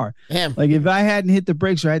the car. Damn. Like if I hadn't hit the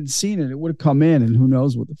brakes or I hadn't seen it, it would have come in and who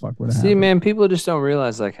knows what the fuck would have See, happened. man, people just don't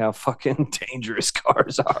realize like how fucking dangerous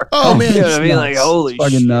cars are. Oh, man, You know it's what I mean? Like, nuts. holy It's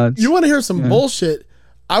fucking shit. nuts. You want to hear some Yeah. bullshit?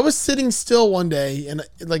 I was sitting still one day and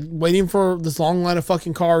like waiting for this long line of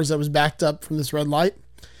fucking cars that was backed up from this red light.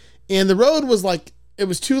 And the road was like, it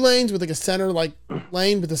was 2 lanes with like a center like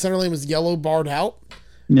lane, but the center lane was yellow barred out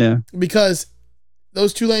Yeah. because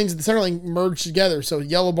those 2 lanes in the center lane merged together. So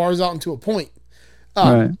yellow bars out into a point.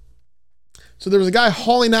 Right. So there was a guy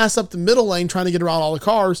hauling ass up the middle lane trying to get around all the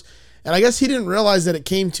cars. And I guess he didn't realize that it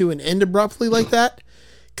came to an end abruptly like that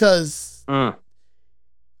because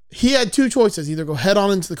he had 2 choices: either go head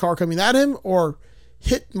on into the car coming at him or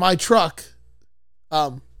hit my truck,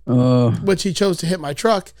 which he chose to hit my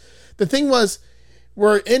truck. The thing was,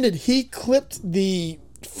 where it ended, he clipped the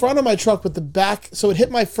front of my truck with the back, so it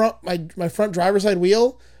hit my front my front driver's side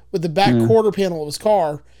wheel with the back quarter panel of his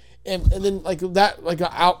car, and then like that like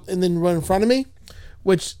out and then run in front of me.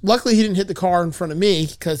 Which luckily he didn't hit the car in front of me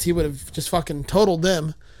because he would have just fucking totaled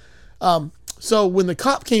them. So when the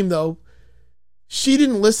cop came though, she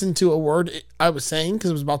didn't listen to a word I was saying because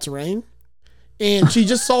it was about to rain. And she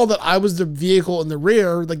just saw that I was the vehicle in the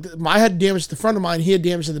rear. Like I had damage to the front of mine. He had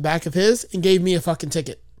damage to the back of his and gave me a fucking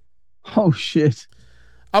ticket. Oh shit.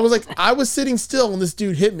 I was like, I was sitting still and this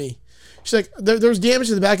dude hit me. She's like, there was damage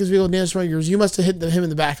to the back of his vehicle, damage to yours. You must have hit him in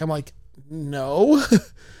the back. I'm like, no.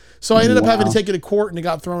 So I ended up having to take it to court and it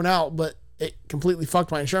got thrown out, but it completely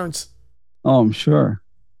fucked my insurance. Oh, I'm sure.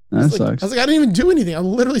 That I sucks. was like, I didn't even do anything. I'm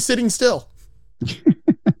literally sitting still.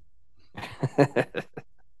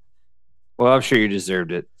 Well, I'm sure you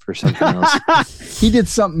deserved it for something else. He did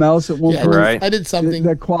something else at one Yeah, point Right. I did something.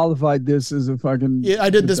 that qualified this as a fucking. Yeah,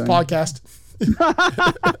 I did this thing. podcast. It's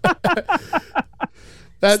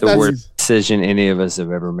the That's worst decision any of us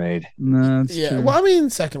have ever made. No, that's yeah. true. Well, I mean,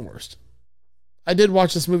 second worst. I did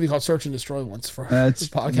watch this movie called Search and Destroy once for That's this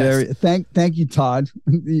podcast. very. Thank you, Todd.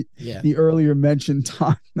 Yeah. The earlier mentioned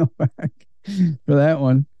Todd Novak for that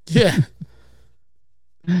one. Yeah.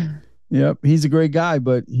 Yep, he's a great guy,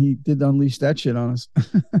 but he did unleash that shit on us.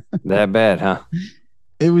 That bad, huh?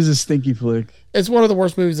 It was a stinky flick. It's one of the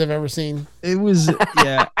worst movies I've ever seen. It was,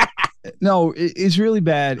 yeah. No, it's really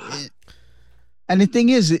bad. And the thing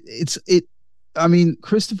is, I mean,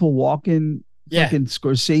 Christopher Walken, Yeah. fucking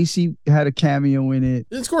Scorsese had a cameo in it.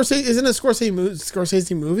 Isn't it a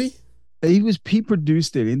Scorsese movie? He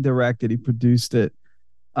produced it, indirected. He produced it.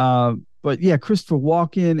 But yeah, Christopher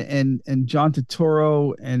Walken and John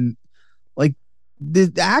Turturro and like the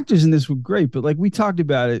actors in this were great. But like we talked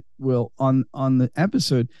about it, Will, on the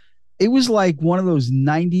episode, it was like one of those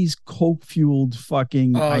 90s coke fueled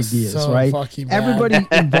fucking ideas, so right? fucking bad. Everybody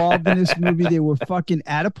involved in this movie, they were fucking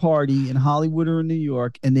at a party in Hollywood or in New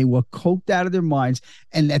York, and they were coked out of their minds.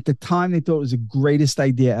 And at the time, they thought it was the greatest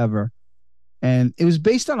idea ever. And it was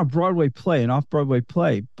based on a Broadway play, an off-Broadway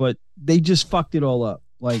play, but they just fucked it all up.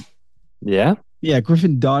 Like, Yeah. yeah,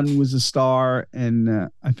 Griffin Dunn was a star, and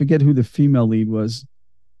I forget who the female lead was.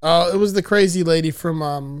 It was the crazy lady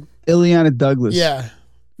from Ileana Douglas. yeah.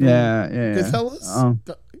 Yeah. Goodfellas?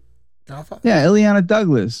 Godfather? Yeah, Ileana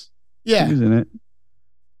Douglas. Yeah. She was in it.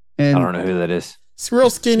 I And don't know who that is. It's real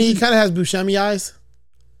skinny, kind of has Buscemi eyes.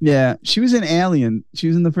 yeah, she was in Alien. She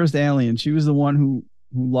was in the first Alien. She was the one who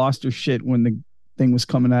lost her shit when the thing was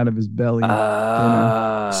coming out of his belly. She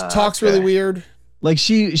talks really weird. Like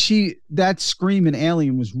she that scream in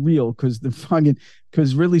Alien was real because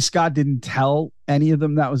Ridley Scott didn't tell any of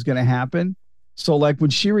them that was going to happen. So like when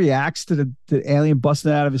she reacts to the alien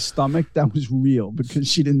busting out of his stomach, that was real because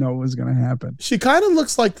she didn't know what was going to happen. She kind of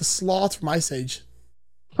looks like the sloth from Ice Age.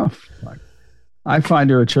 Oh, fuck. I find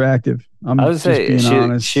her attractive. I'm I would just say being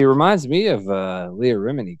honest. she reminds me of Leah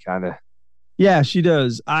Remini, kind of. Yeah, she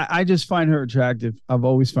does. I just find her attractive. I've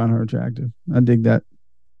always found her attractive. I dig that.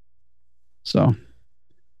 So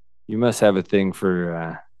You must have a thing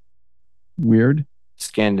for weird.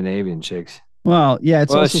 Scandinavian chicks. Well, yeah,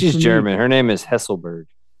 it's Well, also she's for me- German. Her name is Hesselberg.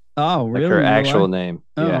 Oh, Like really? her In real actual life? name.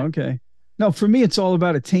 Oh, Yeah. okay. No, for me, it's all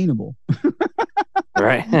about attainable.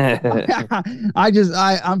 Right.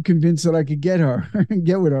 I'm convinced that I could get her and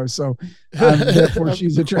get with her. So therefore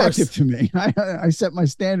she's Of course. attractive to me. I set my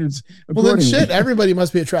standards Well, then accordingly. shit, everybody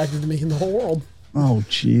must be attracted to me in the whole world. Oh,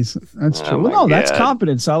 jeez. That's Oh, true. my Well, no, that's God.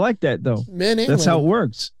 confidence. I like that though. Men and That's how it women.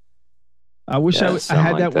 works. I wish Yeah, I something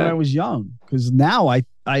had like that when that. I was young, because now I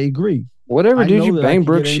agree. Whatever, I dude. know You that I bang could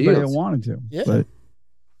Brooke get anybody Shields. I wanted to. Yeah. But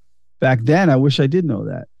back then, I wish I did know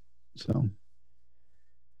that. So,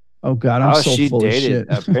 oh God, I'm so she full dated.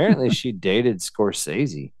 of shit. Apparently, she dated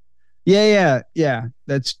Scorsese. Yeah.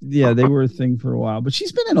 They were a thing for a while, but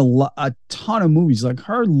she's been in a ton of movies. Like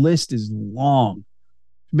her list is long.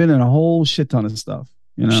 Been in a whole shit ton of stuff.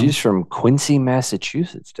 You know, She's from Quincy,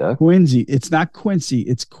 Massachusetts, Doug. Quincy. It's not Quincy.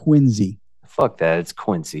 It's Quincy. Fuck that. It's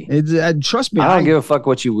Quincy. It's trust me. I don't give a fuck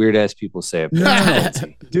what you weird ass people say about No.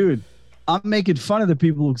 Quincy. Dude, I'm making fun of the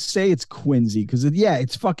people who say it's Quincy because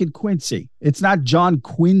it's fucking Quincy. It's not John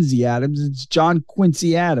Quincy Adams. It's John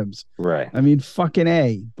Quincy Adams. Right. I mean, fucking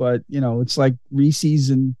A. But it's like Reese's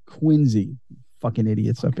and Quincy. Fucking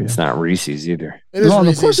idiots up here. It's not Reese's either. It is No, of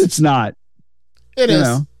Reese's. course it's not. It You is.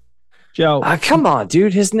 know. Joe, Come on,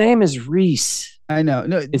 dude. His name is Reese. I know.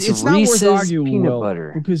 No, It's not Reese's worth arguing, peanut Will,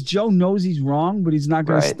 butter. because Joe knows he's wrong, but he's not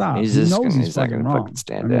going Right. to stop. He's He just knows gonna, he's he's not fucking going to wrong. fucking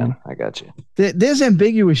stand I mean, down. I got you. There's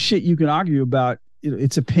ambiguous shit you can argue about.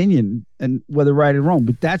 Its opinion and whether right or wrong,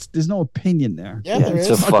 but there's no opinion there. Yeah, Yeah, there it's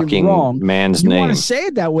is. a fucking wrong. man's You name. want to say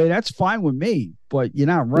it that way? That's fine with me, but you're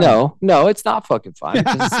not right. No, it's not fucking fine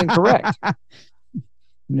because it's incorrect.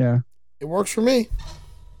 Yeah. It works for me.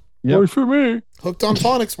 Yep. Works for me. Hooked on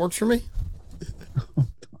phonics works for me.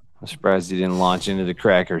 I'm surprised he didn't launch into the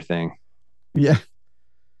cracker thing. Yeah.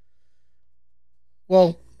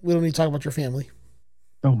 Well, we don't need to talk about your family.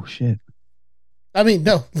 Oh shit. I mean,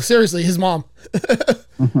 no, seriously, his mom.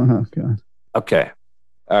 Oh, God. Okay.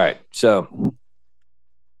 All right. So,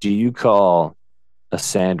 do you call a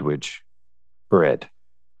sandwich bread?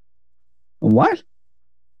 What?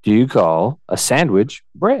 Do you call a sandwich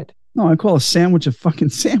bread? No, I call a sandwich a fucking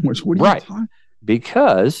sandwich. What are Right. you talking?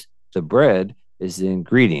 Because the bread is the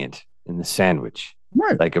ingredient in the sandwich.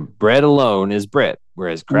 Right. Like a bread alone is bread,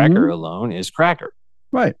 whereas cracker alone is cracker.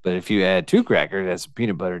 Right. But if you add two crackers, that's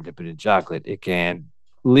peanut butter dipped in chocolate, it can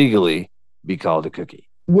legally be called a cookie.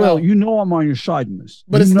 Well, No. I'm on your side in this.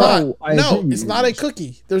 But You it's know not. I No, agree with it's you not on a this.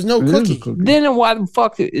 cookie. There's no It is a cookie. Then why the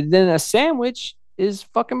fuck? Then a sandwich is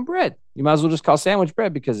fucking bread. You might as well just call sandwich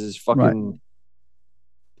bread because it's fucking.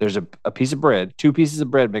 There's a piece of bread, two pieces of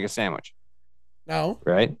bread make a sandwich, No.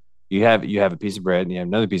 right? You have a piece of bread and you have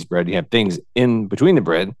another piece of bread. And you have things in between the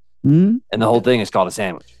bread, Hmm? and the whole thing is called a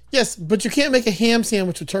sandwich. Yes, but you can't make a ham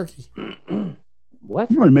sandwich with turkey. What?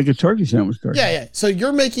 I'm going to make a turkey sandwich. Turkey. Yeah. So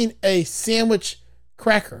you're making a sandwich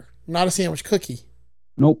cracker, not a sandwich cookie.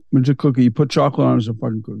 Nope. It's a cookie. You put chocolate on it, it's a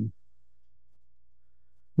fucking cookie.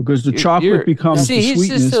 Because the You're- chocolate becomes See, the he's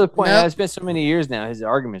sweetness. just to the point. No. It's been so many years now. His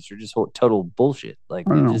arguments are just total bullshit. Like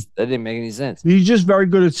I know. that didn't make any sense. He's just very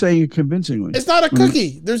good at saying it convincingly. It's not a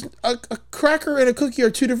cookie. There's a cracker and a cookie are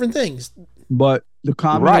two different things. But the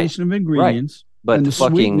combination of ingredients But and the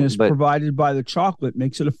fucking, sweetness but provided by the chocolate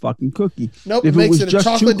makes it a fucking cookie. Nope, If it it makes was it a just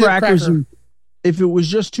two chocolate dip crackers cracker. and if it was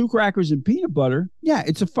just two crackers and peanut butter, yeah,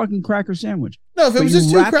 it's a fucking cracker sandwich. No, if it but was you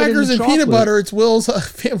just two wrap it in crackers the and peanut chocolate. butter, it's Will's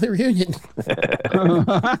family reunion.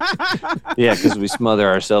 yeah, because we smother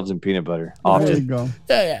ourselves in peanut butter There you often. go.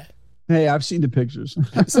 Yeah. Hey, I've seen the pictures.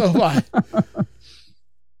 So have I.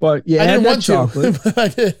 But yeah, I add didn't that want chocolate to, but I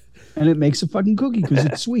did. and it makes a fucking cookie because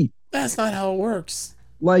it's sweet. That's not how it works.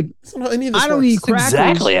 Like, That's not how any of this I don't works. eat That's crackers.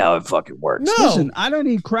 exactly how it fucking works. No. Listen, I don't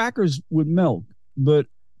eat crackers with milk, but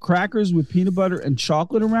crackers with peanut butter and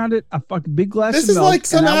chocolate around it, a fucking big glass This of is milk. like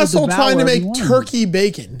some and I would asshole devour trying to every make one of them. turkey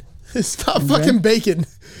bacon. It's not Okay. fucking bacon.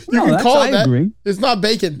 You No, can that's- call it I that. agree. It's not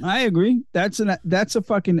bacon. I agree. That's a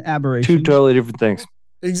fucking aberration. Two totally different things.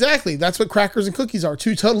 Exactly. That's what crackers and cookies are.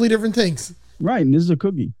 Two totally different things. Right, and this is a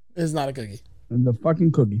cookie. It's not a cookie. And the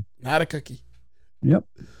fucking cookie. Not a cookie. Yep.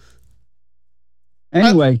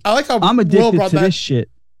 Anyway, I like how I'm Will addicted brought to that. this shit.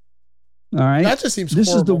 All right. That just seems This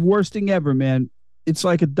is the horrible. worst thing ever, man. It's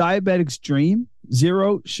like a diabetic's dream.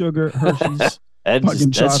 Zero sugar Hershey's. That's Fucking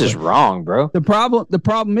just chocolate. wrong, bro. The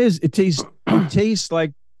problem is it tastes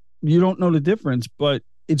like you don't know the difference, but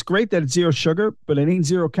it's great that it's zero sugar, but it ain't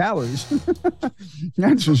zero calories.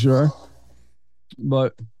 That's for sure.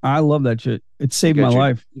 But I love that shit. It saved You my got your-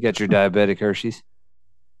 life. You got your diabetic Hershey's?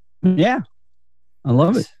 Yeah, I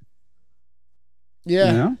love it.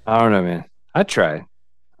 Yeah. You know? I don't know, man. I tried.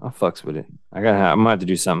 I fucks with it. I'm gonna have to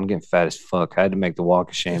do something. I'm getting fat as fuck. I had to make the walk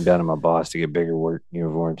of shame down to my boss to get bigger work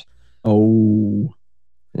uniforms. Oh,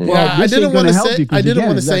 Yeah. Well, I this didn't ain't wanna gonna help say- you 'cause I didn't again,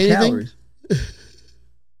 wanna it's got say anything. calories.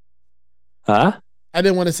 Huh? I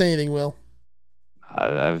didn't want to say anything, Will.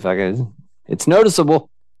 I fucking, it's noticeable.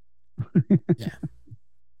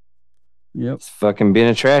 Yep. It's fucking being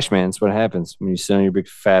a trash man. That's what happens when you sit on your big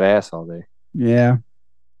fat ass all day. Yeah.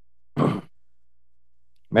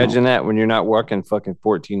 Imagine that when you're not working fucking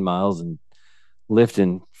 14 miles and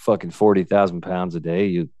lifting fucking 40,000 pounds a day,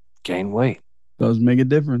 you gain weight. Does make a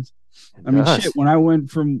difference. It I mean, does. shit, when I went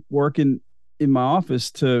from working in my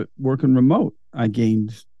office to working remote, I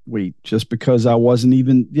gained weight just because I wasn't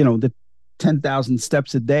even, the 10,000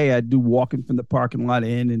 steps a day I do walking from the parking lot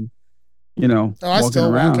in and, Oh, I walking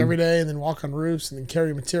still around. walk every day and then walk on roofs and then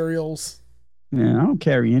carry materials. Yeah, I don't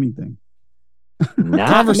carry anything. Not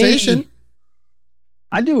Conversation. me.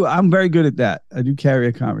 I do. I'm very good at that. I do carry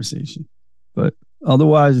a conversation, but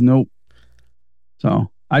otherwise, nope. So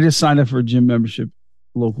I just signed up for a gym membership,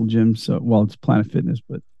 local gym. So, well, it's Planet Fitness,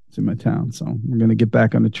 but it's in my town. So we're going to get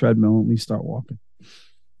back on the treadmill and at least start walking.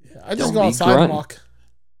 Yeah, I just Don't go be outside and grunting. walk.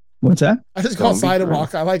 What's that? I just go Don't be outside and grunting.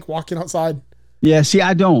 walk. I like walking outside. Yeah, see,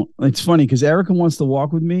 I don't. It's funny because Erica wants to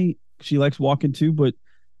walk with me. She likes walking too, but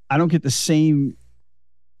I don't get the same.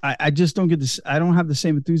 I just don't get this. I don't have the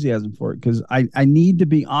same enthusiasm for it because I need to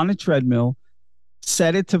be on a treadmill,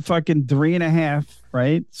 set it to fucking 3.5,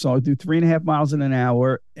 right? So I do 3.5 miles in an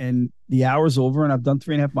hour and the hour's over and I've done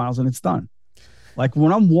 3.5 miles and it's done. Like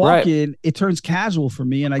when I'm walking, it turns casual for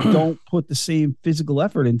me and I don't put the same physical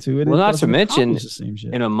effort into it. Well, It not to doesn't mention, accomplish the same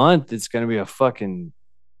shit. In a month, it's going to be a fucking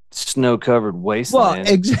snow-covered Well, wasteland.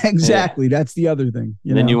 exactly. That's the other thing.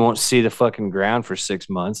 and then know? you won't see the fucking ground for 6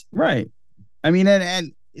 months. Right. I mean,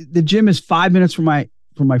 and the gym is 5 minutes from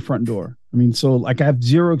my front door. I mean, so like I have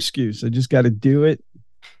zero excuse. I just got to do it.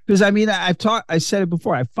 Because I mean, I said it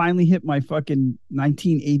before. I finally hit my fucking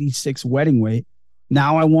 1986 wedding weight.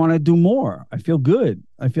 Now I want to do more. I feel good.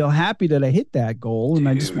 I feel happy that I hit that goal, and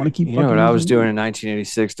I just want to keep. You know what fucking I was losing doing weight. in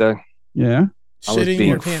 1986, Doug? Yeah. I was Shitting in being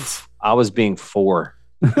your pants. I was being 4.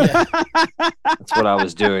 Yeah. That's what I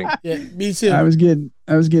was doing. Yeah, me too. I was getting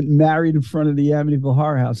married in front of the Amityville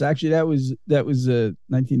Horror House. Actually, that was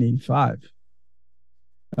 1985.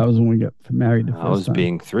 That was when we got married the first I was time.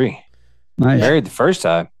 being 3. Nice. Married the first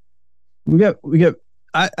time. We got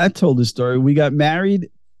I told this story. We got married.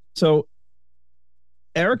 So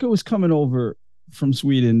Erica was coming over from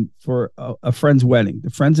Sweden for a friend's wedding. The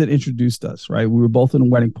friends that introduced us, right? We were both in a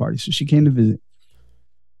wedding party. So she came to visit.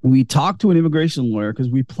 We talked to an immigration lawyer because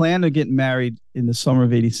we planned to get married in the summer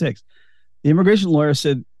of 86. The immigration lawyer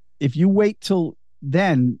said, if you wait till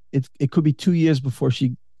then, it could be 2 years before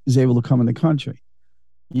she is able to come in the country.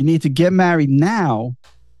 You need to get married now.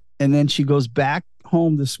 And then she goes back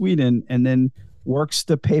home to Sweden and then works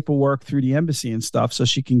the paperwork through the embassy and stuff so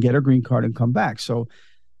she can get her green card and come back. So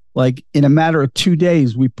like in a matter of 2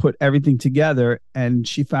 days, we put everything together and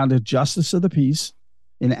she found a justice of the peace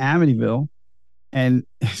in Amityville. And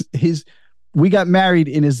we got married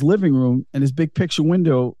in his living room and his big picture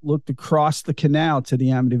window looked across the canal to the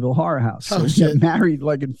Amityville Horror House. So Oh, we shit. got married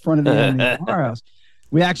like in front of the Amityville Horror House.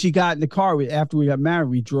 We actually got in the car. After we got married,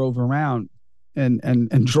 we drove around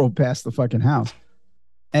and drove past the fucking house.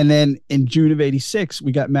 And then in June of 86,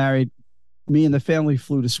 we got married. Me and the family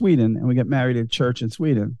flew to Sweden and we got married at church in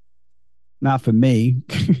Sweden. Not for me,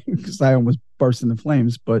 because I almost burst into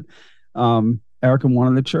flames, but Erica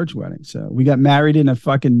wanted a church wedding. So we got married in a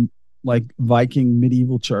fucking like Viking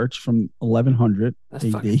medieval church from 1100 That's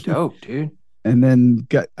AD. fucking dope, dude. And then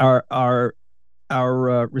got our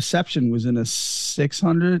reception was in a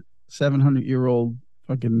 700-year-old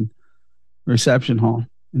fucking reception hall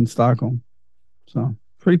in Stockholm. So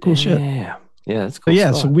pretty cool shit. Yeah. Yeah, that's So cool.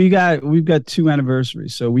 yeah, stuff. so we've got 2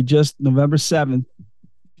 anniversaries. So we just November 7th,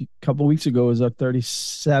 a couple weeks ago, was our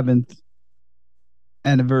 37th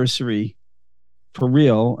anniversary for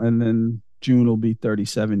real, and then June will be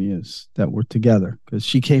 37 years that we're together because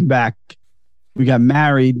she came back. We got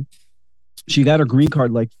married. She got her green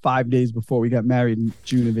card like 5 days before we got married in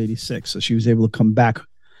June of 86. So she was able to come back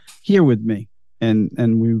here with me.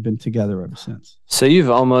 And we've been together ever since. So you've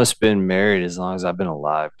almost been married as long as I've been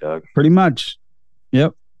alive, Doug. Pretty much.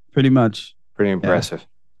 Yep. Pretty much. Pretty impressive.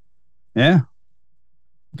 Yeah.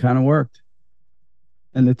 Kind of worked.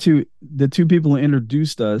 And the two people who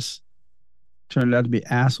introduced us turned out to be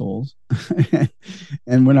assholes.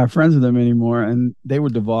 And we're not friends with them anymore. And they were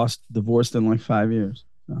divorced in like 5 years.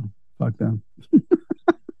 So fuck them.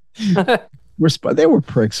 They were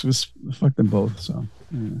pricks. Fuck them both. So,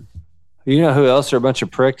 yeah. You know who else are a bunch of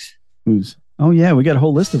pricks? Who's? Oh yeah, we got a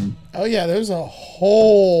whole list of them. Oh yeah, there's a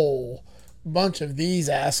whole bunch of these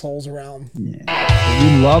assholes around. Yeah,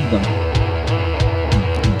 we love them.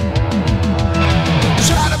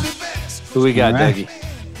 Who we got, All right. Dougie?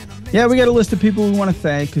 Yeah, we got a list of people we want to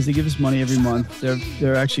thank because they give us money every month.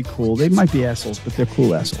 They're actually cool. They might be assholes, but they're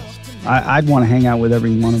cool assholes. I'd want to hang out with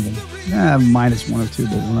every one of them. Minus one or two,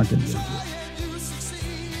 but we're not going to do it.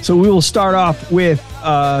 So we will start off with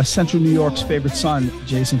Central New York's favorite son,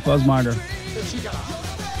 Jason Fuzzmarder.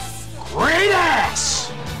 Great ass!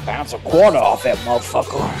 Bounce a quarter off that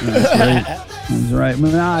motherfucker. That's right.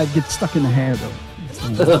 Nah, I get stuck in the hair though.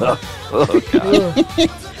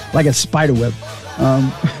 Like a spider web.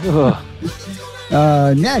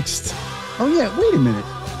 Next. Oh yeah, wait a minute.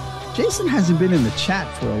 Jason hasn't been in the chat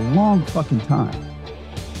for a long fucking time.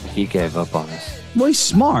 He gave up on us. Well, he's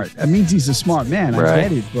smart. That means he's a smart man. Right. I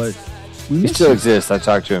get it, but He still exists. I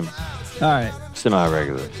talk to him All right,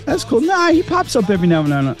 semi-regular. that's cool. Nah, he pops up every now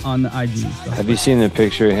and then on the IG stuff. Have you seen the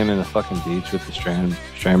picture of him in the fucking beach with the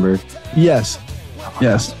Strandberg? Yes,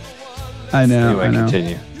 yes. I know. Anyway, I know.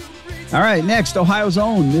 continue. All right, next, Ohio's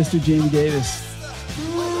own Mr. Jamie Davis.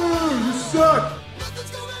 You suck!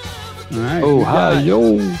 All right.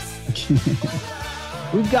 Ohio.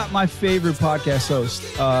 We've got my favorite podcast host,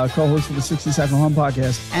 co-host of the 60 Second Home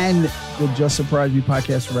podcast and the Just Surprise Me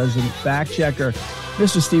podcast resident fact checker,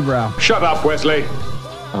 Mr. Steve Rao. Shut up, Wesley.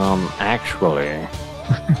 Actually.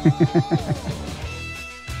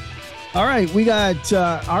 All right, we got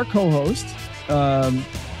our co-host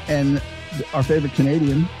and our favorite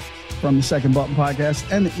Canadian from the Second Button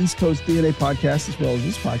podcast and the East Coast DNA podcast, as well as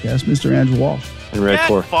this podcast, Mr. Andrew Walsh. And Red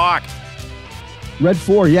 4. Red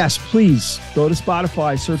 4, yes, please go to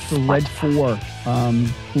Spotify, search for Red 4.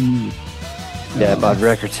 Dad Bod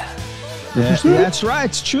Records. Yeah, that's right.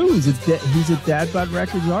 It's true. He's a Dad Bod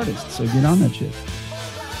Records artist. So get on that shit.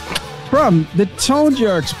 From the Tone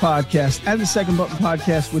Jerks podcast and the Second Button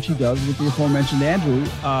podcast, which he does with the aforementioned Andrew,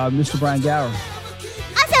 Mr. Brian Gower.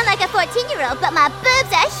 I sound like a 14-year-old, but my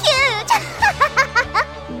boobs are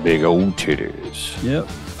huge. Big old titties. Yep.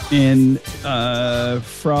 And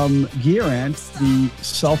from Gearant, the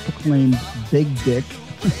self-proclaimed big dick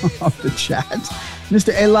of the chat,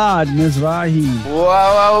 Mr. Elad Mizrahi.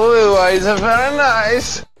 Wow, it's very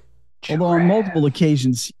nice. Although on multiple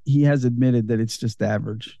occasions, he has admitted that it's just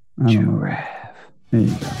average. I don't know. There you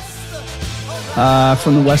go.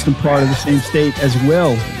 From the western part of the same state as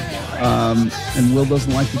Will. And Will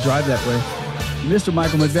doesn't like to drive that way. Mr.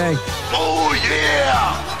 Michael McVeigh. Oh,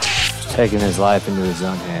 yeah! Taking his life into his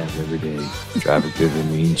own hands every day. Driving through the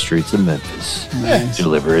mean streets of Memphis. Nice.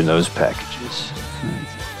 Delivering those packages.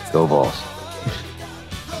 Go Vols.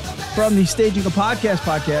 From the Staging a Podcast,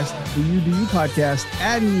 the You Do You podcast,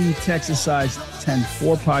 and the Texas Size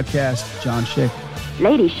 10-4 podcast, John Schick.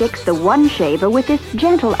 Lady Schick's the one shaver with this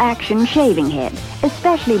gentle action shaving head,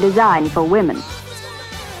 especially designed for women.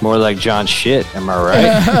 More like John Shit, am I right?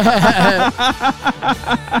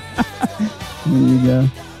 There you go.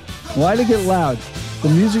 Why'd it get loud? The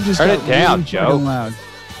music just Turn got it down, really Joe. fucking loud.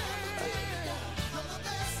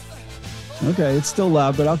 Okay, it's still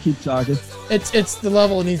loud, but I'll keep talking. It's the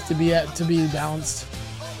level it needs to be at to be balanced.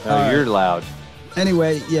 No, you're loud.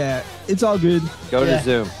 Anyway, yeah, it's all good. Go Yeah. to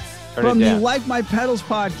Zoom. Turn From it the down. Like My Pedals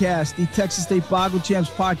podcast, the Texas State Boggle Champs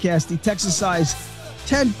podcast, the Texas Size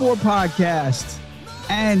 10-4 podcast,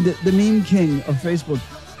 and the Meme King of Facebook,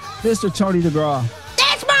 Mr. Tony DeGraw.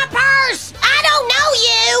 That's my purse. I don't know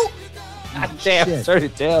you. God damn, Shit. turn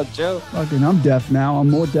it down, Joe. Fucking, I'm deaf now. I'm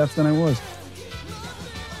more deaf than I was.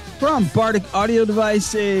 From Bardic Audio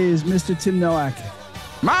Devices, Mr. Tim Nowak.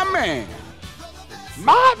 My man!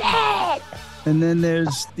 And then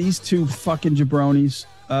there's these two fucking jabronis.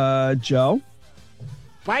 Joe.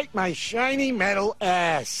 Bite my shiny metal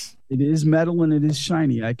ass. It is metal and it is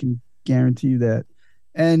shiny. I can guarantee you that.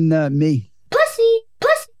 And me. Pussy,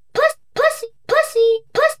 pussy, pussy, pussy, pussy,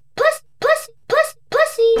 pussy, pussy, pussy, pussy,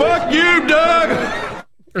 pussy. Fuck you, Doug!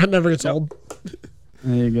 It never gets old.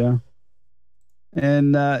 There you go.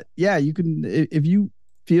 And yeah, you can, if you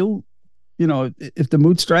feel, you know, if the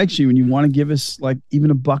mood strikes you and you want to give us like even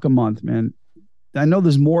 $1 a month, man. I know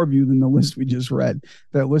there's more of you than the list we just read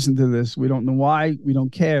that listen to this. We don't know why. We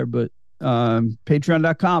don't care, but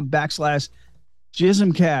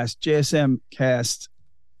patreon.com/JSMcast, JSMcast.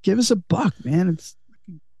 Give us $1, man. It's,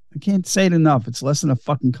 I can't say it enough. It's less than a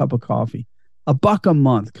fucking cup of coffee. $1 a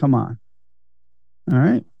month. Come on. All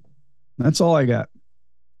right. That's all I got.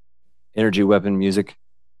 Energy Weapon Music.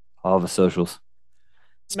 All the socials.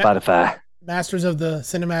 Spotify. Masters of the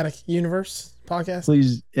Cinematic Universe podcast.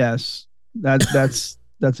 Please, yes.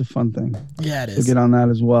 That's a fun thing. Yeah, it So is. get on that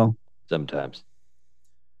as well. Sometimes.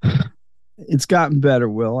 It's gotten better,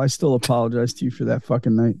 Will. I still apologize to you for that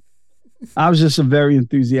fucking night. I was just a very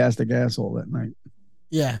enthusiastic asshole that night.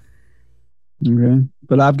 Yeah. Okay.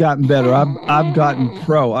 But I've gotten better. I've gotten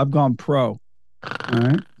pro. I've gone pro. All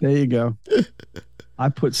right. There you go. I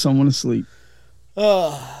put someone to sleep.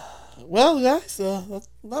 Well, guys, that's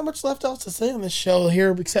not much left else to say on this show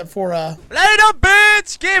here except for Later,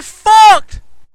 bitch! Get fucked!